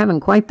Sox. They're having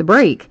quite the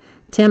break.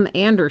 Tim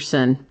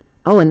Anderson.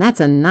 Oh, and that's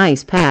a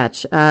nice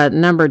patch,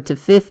 numbered to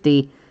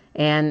 50.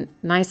 And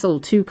nice little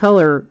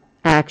two-color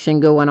action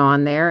going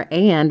on there.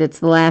 And it's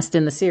the last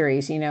in the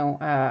series. You know,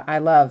 I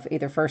love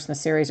either first in the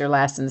series or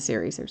last in the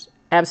series. There's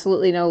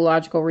absolutely no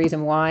logical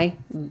reason why,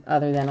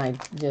 other than I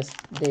just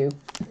do.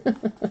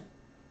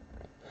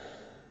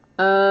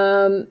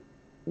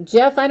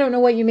 Jeff, I don't know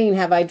what you mean.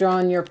 Have I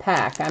drawn your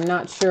pack? I'm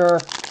not sure.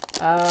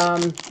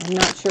 I'm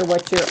not sure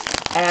what you're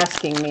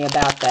asking me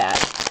about that.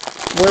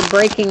 We're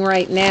breaking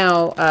right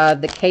now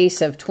the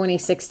case of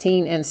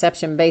 2016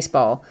 Inception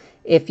Baseball.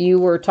 If you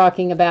were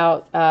talking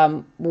about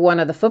one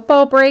of the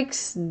football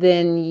breaks,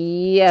 then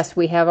yes,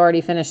 we have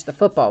already finished the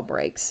football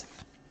breaks.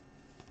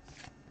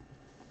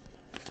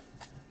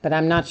 But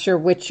I'm not sure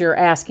which you're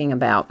asking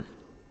about.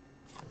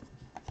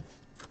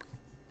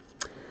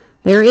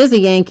 There is a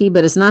Yankee,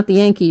 but it's not the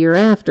Yankee you're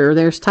after.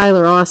 There's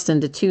Tyler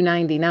Austin to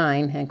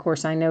 299. And of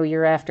course, I know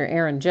you're after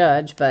Aaron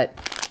Judge, but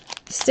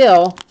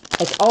still,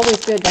 it's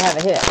always good to have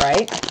a hit,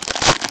 right?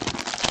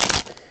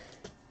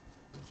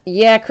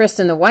 Yeah,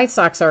 Kristen, the White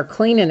Sox are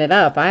cleaning it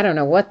up. I don't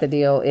know what the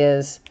deal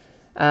is.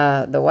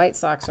 The White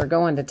Sox are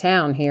going to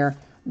town here.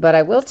 But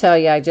I will tell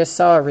you, I just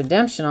saw a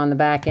redemption on the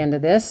back end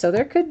of this, so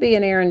there could be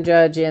an Aaron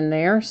Judge in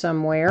there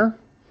somewhere.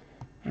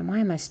 And why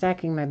am I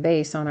stacking my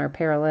base on our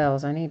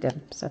parallels? I need to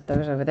set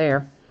those over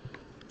there.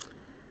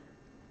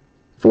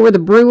 For the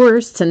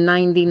Brewers to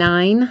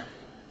 99.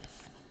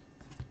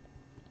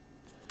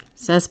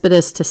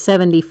 Cespedes to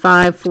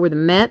 75 for the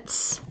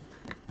Mets.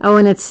 Oh,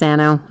 and it's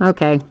Sano.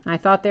 Okay. I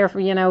thought there,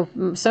 you know,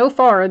 so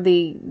far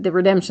the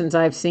redemptions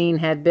I've seen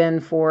had been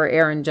for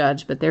Aaron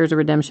Judge, but there's a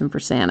redemption for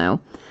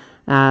Sano.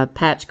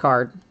 Patch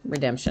card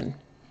redemption.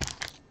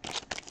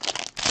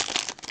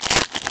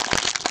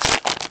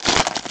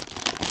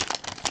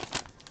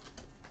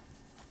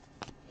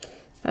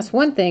 That's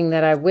one thing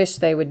that I wish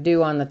they would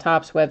do on the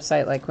Topps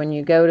website. Like when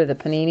you go to the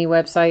Panini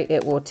website,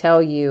 it will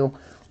tell you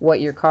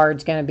what your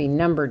card's going to be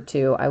numbered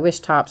to. I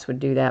wish Topps would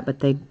do that, but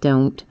they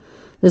don't.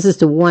 This is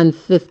to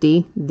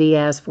 150,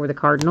 Diaz for the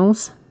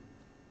Cardinals.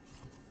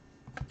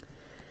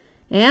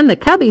 And the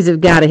Cubbies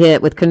have got a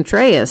hit with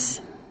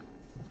Contreras.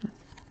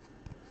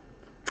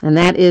 And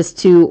that is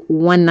to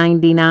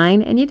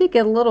 199. And you did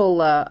get a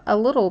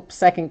little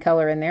second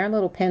color in there, a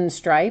little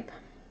pinstripe.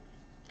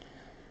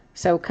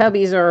 So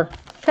Cubbies are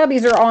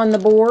on the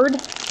board.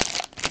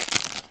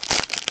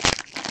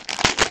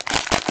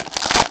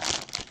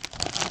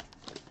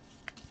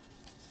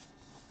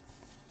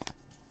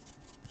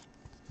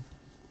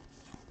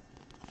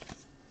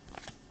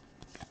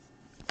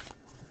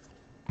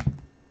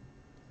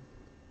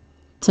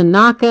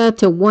 Tanaka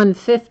to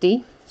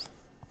 150.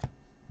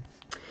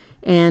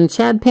 And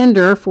Chad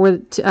Pender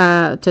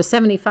to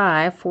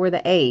 75 for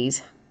the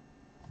A's.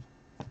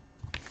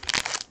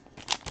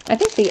 I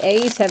think the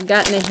A's have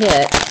gotten a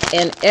hit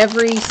in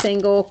every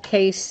single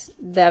case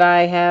that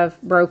I have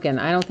broken.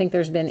 I don't think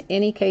there's been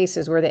any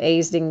cases where the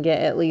A's didn't get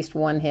at least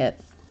one hit.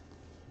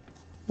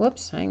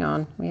 Whoops, hang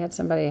on. We had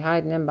somebody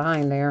hiding in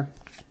behind there.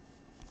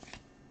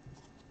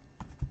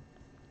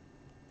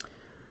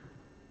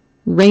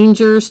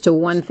 Rangers to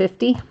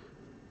 150.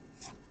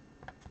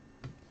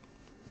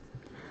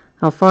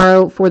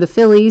 Alfaro for the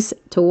Phillies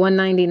to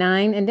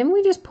 199. And didn't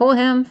we just pull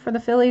him for the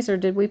Phillies, or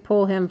did we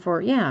pull him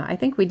for... Yeah, I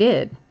think we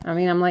did. I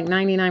mean, I'm like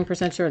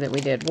 99% sure that we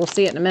did. We'll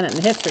see it in a minute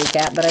in the history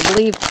cap, but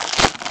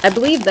I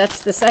believe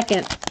that's the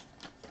second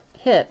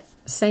hit.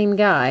 Same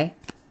guy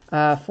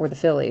for the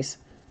Phillies.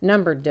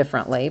 Numbered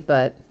differently,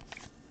 but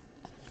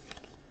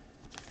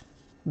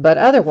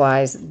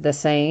otherwise the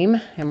same.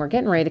 And we're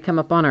getting ready to come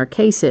up on our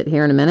case hit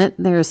here in a minute.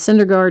 There's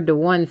Syndergaard to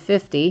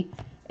 150.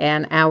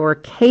 And our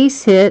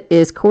case hit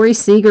is Corey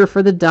Seager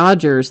for the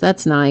Dodgers.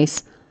 That's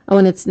nice. Oh,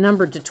 and it's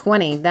numbered to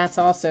 20. That's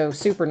also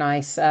super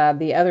nice.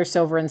 The other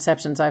silver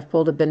Inceptions I've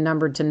pulled have been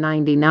numbered to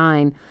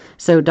 99.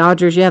 So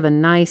Dodgers, you have a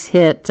nice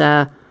hit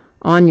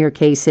on your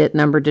case hit,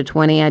 numbered to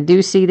 20. I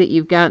do see that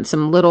you've got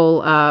some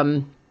little...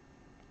 a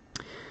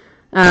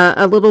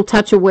little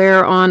touch of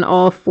wear on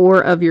all four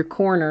of your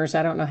corners.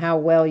 I don't know how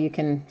well you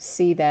can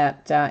see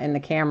that in the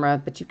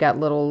camera, but you've got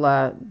little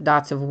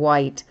dots of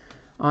white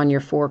on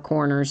your four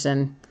corners,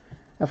 and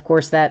Of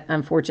course, that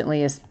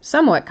unfortunately is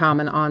somewhat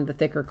common on the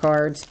thicker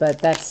cards, but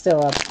that's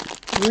still a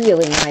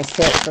really nice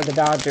hit for the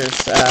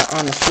Dodgers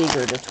on the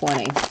Seager to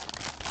 20.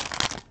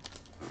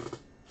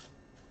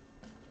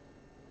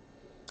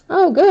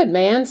 Oh, good,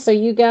 man. So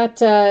you got,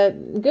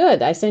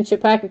 good. I sent you a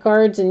pack of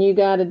cards, and you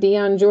got a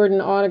Deion Jordan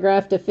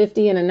autograph to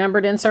 50 and a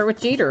numbered insert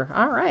with Jeter.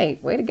 All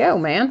right. Way to go,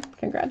 man.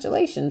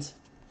 Congratulations.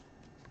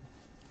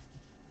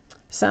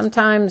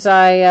 Sometimes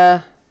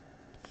I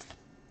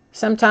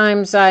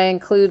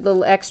include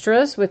little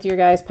extras with your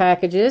guys'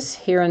 packages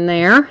here and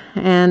there,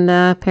 and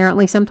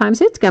apparently sometimes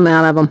hits come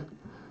out of them.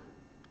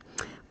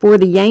 For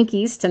the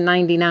Yankees to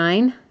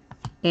 99.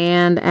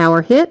 And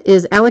our hit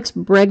is Alex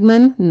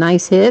Bregman,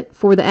 nice hit,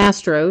 for the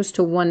Astros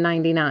to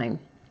 199.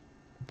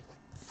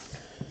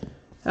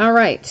 All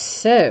right,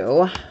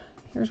 so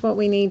here's what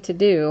we need to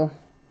do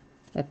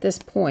at this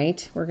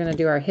point. We're going to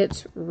do our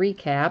hits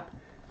recap,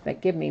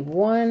 but give me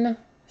 1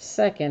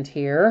 second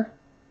here.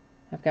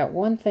 I've got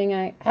one thing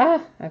I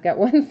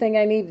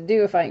need to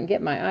do if I can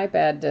get my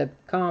iPad to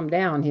calm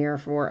down here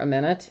for a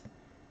minute.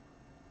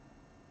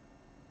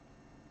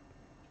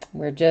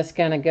 We're just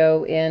going to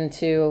go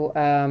into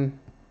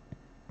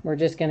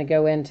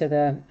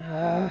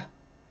the,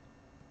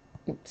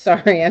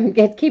 sorry,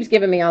 it keeps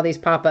giving me all these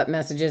pop-up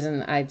messages,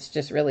 and it's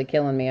just really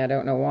killing me. I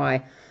don't know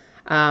why.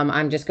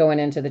 I'm just going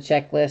into the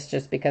checklist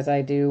just because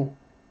I do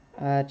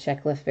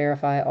checklist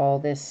verify all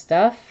this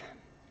stuff.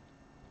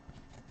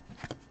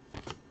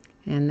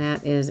 And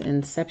that is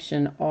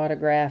Inception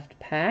autographed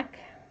pack.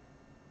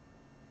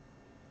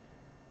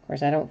 Of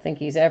course, I don't think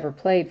he's ever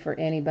played for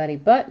anybody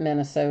but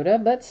Minnesota,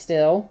 but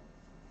still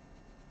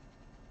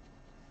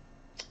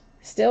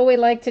we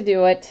like to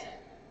do it.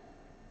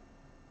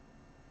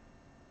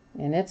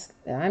 And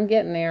I'm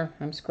getting there.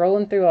 I'm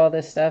scrolling through all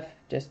this stuff.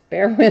 Just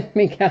bear with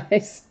me,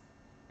 guys.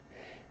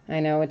 I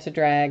know it's a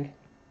drag.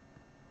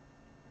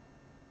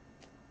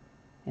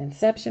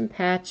 Inception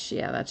patch.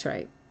 Yeah, that's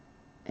right.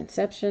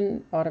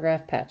 Inception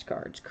autograph patch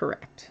cards.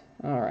 Correct.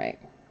 All right.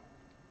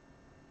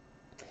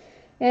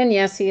 And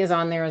yes, he is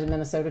on there as a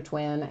Minnesota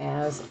Twin,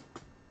 as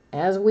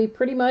we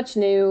pretty much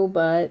knew,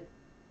 but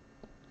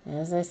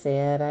as I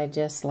said, I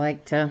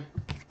like to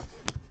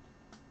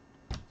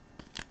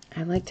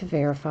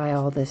verify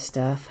all this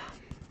stuff.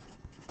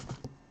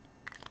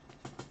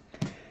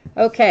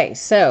 Okay,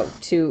 so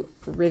to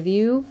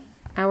review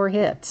our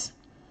hits,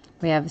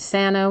 we have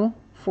Sano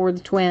for the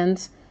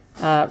Twins,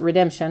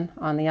 redemption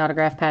on the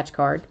autograph patch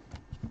card.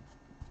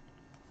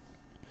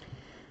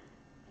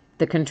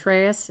 The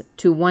Contreras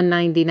to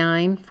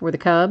 199 for the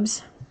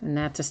Cubs, and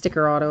that's a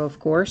sticker auto, of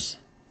course.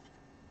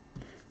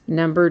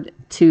 Numbered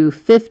to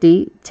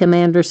 50, Tim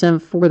Anderson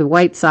for the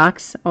White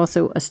Sox,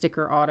 also a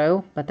sticker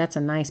auto, but that's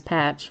a nice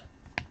patch.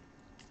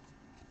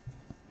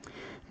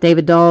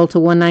 David Dahl to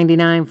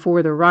 199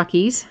 for the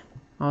Rockies,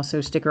 also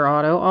sticker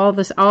auto. All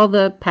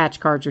the patch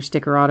cards are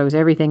sticker autos.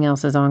 Everything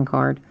else is on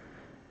card.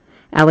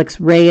 Alex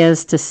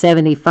Reyes to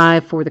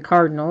 75 for the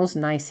Cardinals,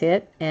 nice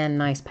hit and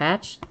nice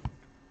patch.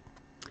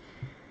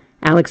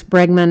 Alex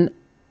Bregman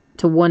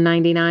to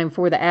 199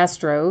 for the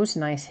Astros,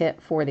 nice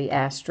hit for the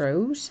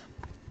Astros.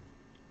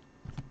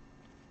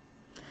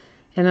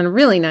 And then a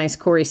really nice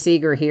Corey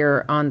Seager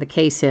here on the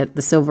case hit,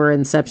 the Silver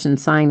Inception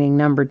signing,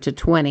 numbered to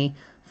 20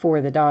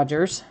 for the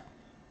Dodgers.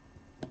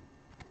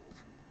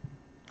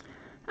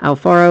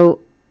 Alfaro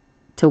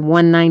to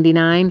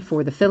 199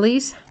 for the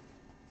Phillies.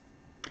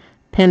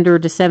 Pender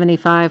to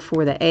 75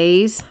 for the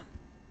A's.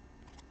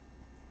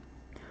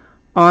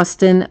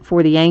 Austin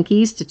for the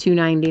Yankees to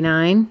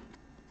 299.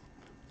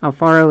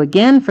 Alfaro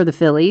again for the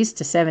Phillies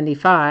to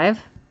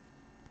 75.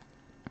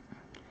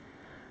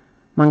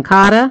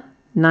 Moncada,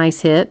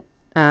 nice hit,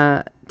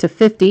 to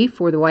 50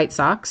 for the White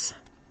Sox.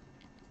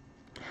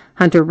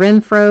 Hunter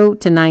Renfroe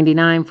to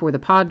 99 for the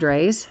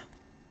Padres.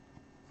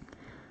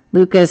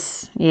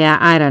 Lucas, yeah,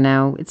 I don't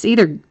know. It's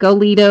either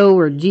Golito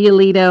or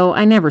Giolito.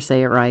 I never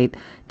say it right.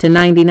 To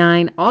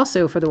 99,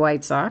 also for the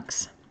White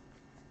Sox.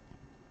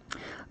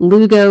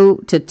 Lugo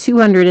to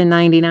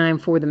 299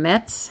 for the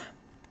Mets.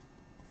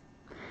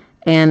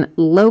 And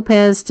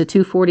Lopez to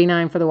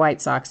 249 for the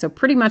White Sox. So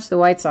pretty much the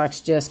White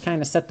Sox just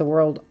kind of set the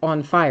world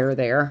on fire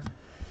there.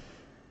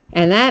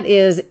 And that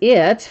is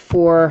it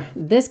for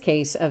this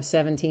case of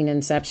 17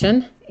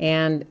 Inception.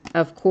 And,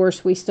 of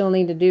course, we still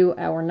need to do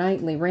our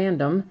nightly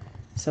random.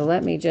 So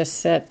let me just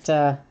set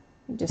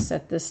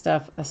this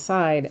stuff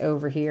aside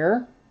over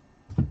here.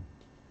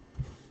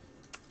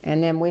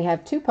 And then we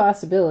have two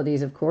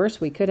possibilities, of course.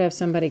 We could have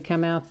somebody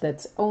come out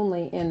that's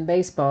only in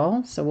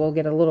baseball, so we'll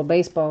get a little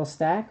baseball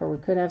stack, or we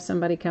could have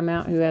somebody come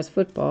out who has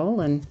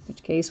football, in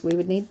which case we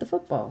would need the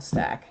football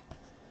stack.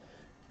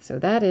 So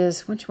that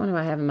is, which one do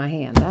I have in my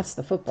hand? That's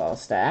the football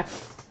stack.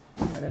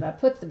 Where did I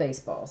put the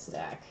baseball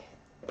stack?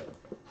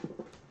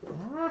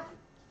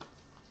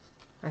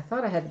 I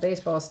thought I had the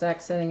baseball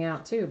stack sitting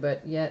out too,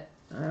 but yet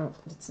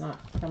it's not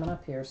coming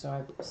up here, so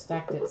I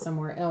stacked it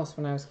somewhere else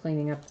when I was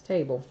cleaning up the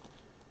table.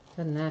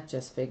 Doesn't that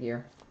just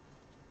figure?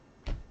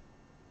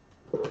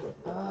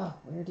 Oh,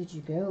 where did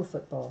you go,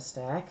 football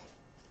stack?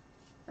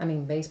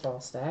 baseball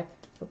stack.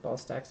 Football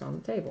stack's on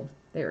the table.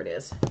 There it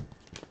is.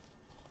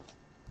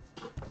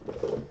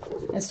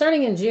 And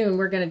starting in June,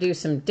 we're going to do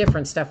some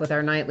different stuff with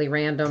our nightly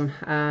random.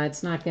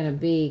 It's not going to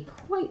be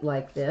quite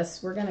like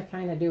this. We're going to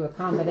kind of do a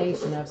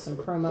combination of some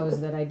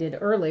promos that I did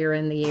earlier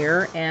in the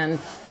year and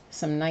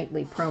some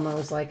nightly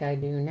promos like I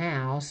do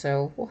now.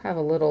 So we'll have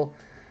a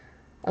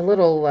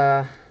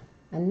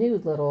new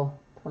little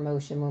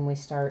promotion when we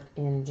start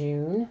in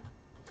June.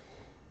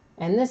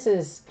 And this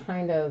is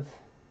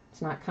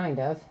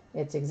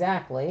it's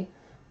exactly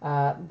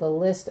the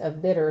list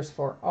of bidders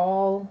for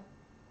all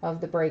of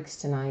the breaks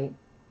tonight,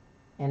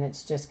 and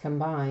it's just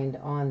combined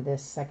on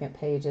this second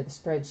page of the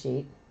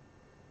spreadsheet.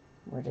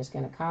 We're just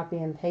going to copy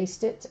and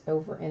paste it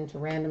over into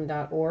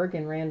random.org,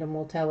 and Random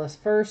will tell us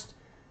first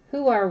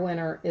who our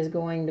winner is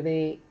going to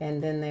be,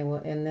 and then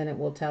it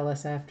will tell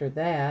us after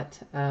that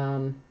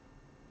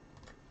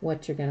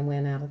what you're going to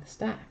win out of the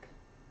stack.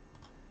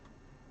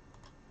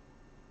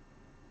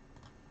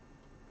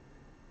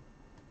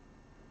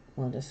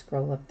 We'll just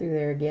scroll up through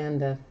there again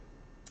to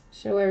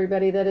show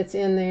everybody that it's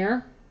in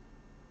there.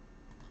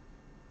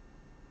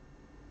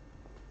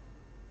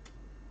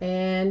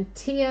 And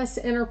TS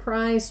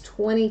Enterprise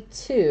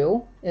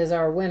 22 is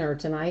our winner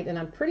tonight, and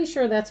I'm pretty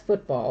sure that's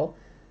football.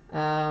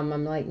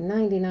 I'm like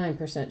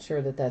 99%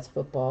 sure that that's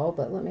football,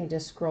 but let me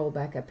just scroll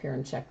back up here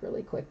and check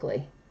really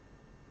quickly.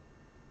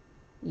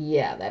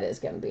 Yeah, that is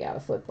going to be out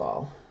of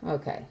football.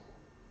 Okay.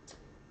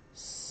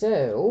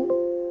 So,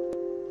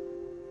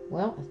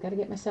 well, I've got to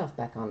get myself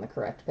back on the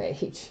correct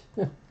page.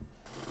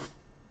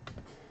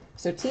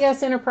 So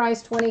TS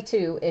Enterprise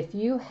 22, if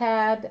you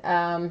had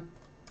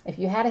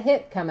a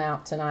hit come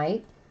out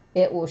tonight,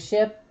 it will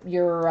ship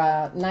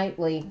your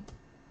nightly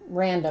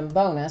random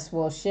bonus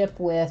will ship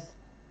with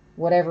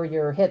whatever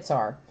your hits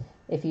are.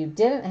 If you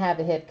didn't have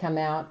a hit come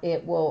out,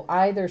 it will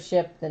either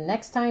ship the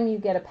next time you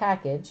get a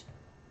package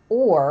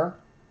or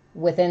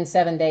within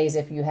 7 days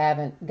if you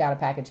haven't got a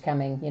package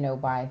coming,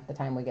 by the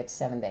time we get to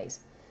 7 days.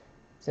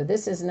 So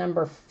this is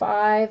number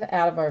 5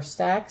 out of our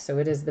stack. So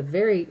it is the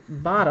very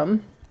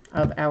bottom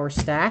of our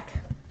stack,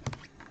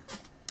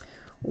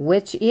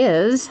 which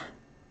is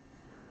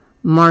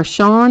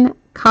Marshawn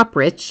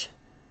Coprich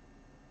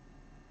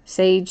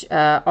Sage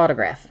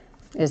Autograph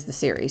is the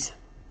series.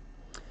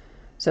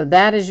 So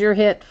that is your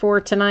hit for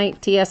tonight,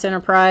 TS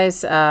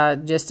Enterprise,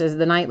 just as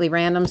the nightly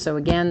random. So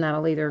again,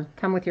 that'll either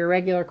come with your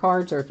regular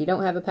cards, or if you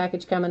don't have a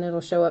package coming,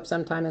 it'll show up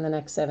sometime in the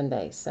next 7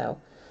 days. So,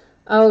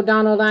 oh,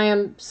 Donald, I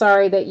am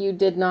sorry that you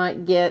did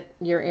not get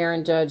your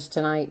Aaron Judge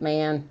tonight,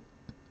 man.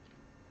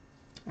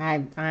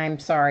 I'm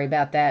sorry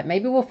about that.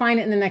 Maybe we'll find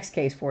it in the next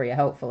case for you,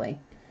 hopefully.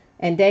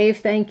 And Dave,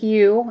 thank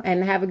you,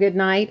 and have a good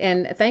night.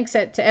 And thanks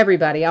to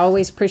everybody. I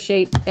always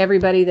appreciate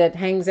everybody that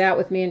hangs out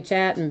with me in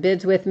chat and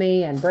bids with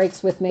me and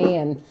breaks with me,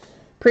 and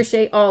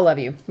appreciate all of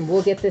you.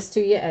 We'll get this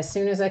to you as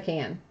soon as I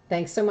can.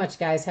 Thanks so much,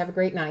 guys. Have a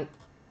great night.